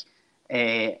kick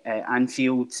at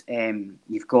Anfield.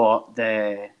 You've got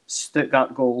the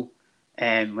Stuttgart goal,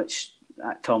 which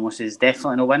Thommos is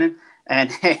definitely not winning, and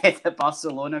the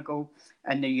Barcelona goal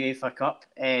in the UEFA Cup.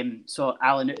 So,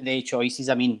 Alan, out of the choices,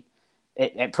 I mean,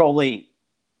 it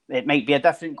might be a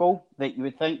different goal that you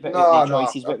would think, but out of the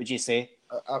choices, what would you say?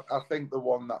 I think the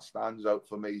one that stands out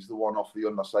for me is the one off the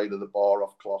underside of the bar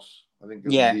off Kloss. I think it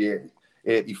was the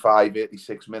 85,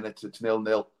 86 minutes. It's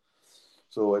 0-0.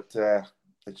 So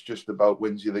it's just about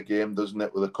wins you the game, doesn't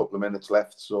it, with a couple of minutes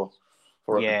left. So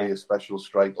for it to be a special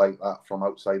strike like that from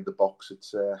outside the box,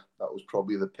 that was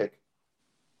probably the pick.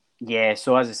 Yeah,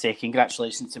 so as I say,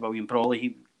 congratulations to William Brawley.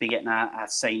 He'll be getting a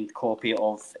signed copy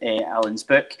of Alan's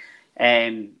book.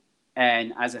 And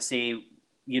as I say,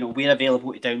 we're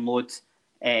available to download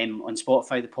on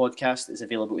Spotify. The podcast is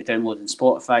available to download on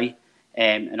Spotify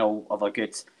and all other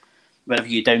good, wherever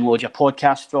you download your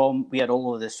podcast from. We are all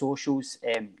over the socials.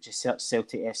 Just search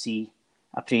Celtic FC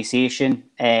Appreciation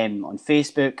on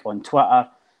Facebook, on Twitter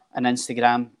and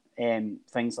Instagram,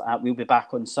 things like that. We'll be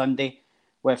back on Sunday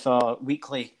with our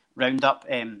weekly roundup.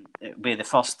 It'll be the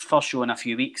first show in a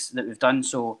few weeks that we've done.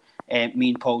 So me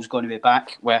and Paul's going to be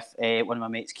back with one of my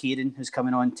mates, Kieran, who's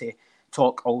coming on to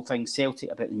talk all things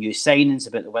Celtic, about the new signings,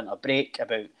 about the winter break,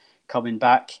 about coming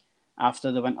back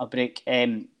after the winter break.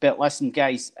 But listen,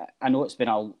 guys, I know it's been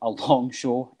a long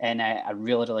show, and I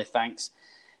really, really thanks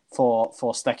for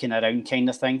sticking around, kind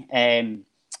of thing. And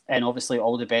obviously,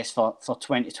 all the best for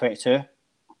 2022.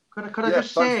 Could I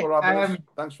just say...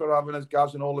 Thanks for having us,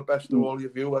 Gaz, and all the best to all your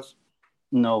viewers.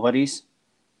 No worries.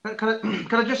 Can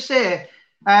I just say...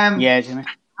 yeah, Jimmy.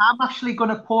 I'm actually going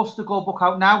to post the Go book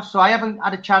out now, so I haven't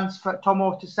had a chance for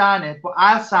Thomo to sign it, but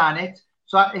I'll sign it.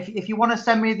 So if you want to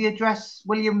send me the address,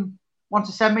 William want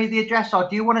to send me the address, or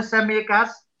do you want to send me a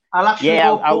Gaz?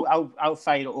 I'll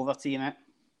fire it over to you, mate.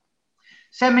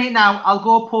 Send me it now. I'll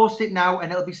go post it now,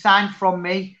 and it'll be signed from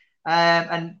me.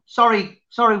 And sorry,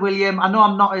 William. I know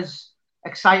I'm not as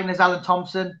exciting as Alan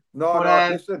Thompson. No,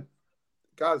 listen,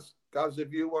 Gaz,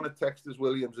 if you want to text us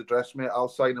William's address, mate, I'll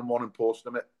sign him one and post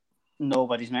him it. No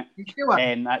worries, mate. You sure?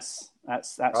 That's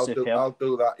superb. I'll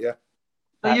do that, yeah.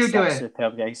 So you do it.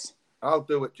 Superb, guys. I'll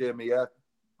do it, Jamie, yeah.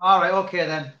 All right, okay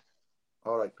then.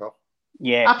 All right, pal.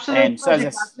 Yeah. Absolutely.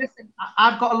 Listen,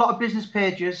 I've got a lot of business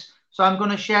pages, so I'm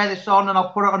going to share this on and I'll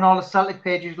put it on all the Celtic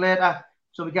pages later,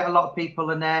 so we get a lot of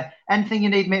people in there. Anything you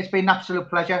need, mate, it's been an absolute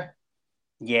pleasure.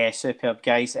 Yeah, superb,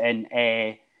 guys. And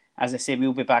as I say,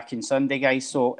 we'll be back on Sunday, guys. So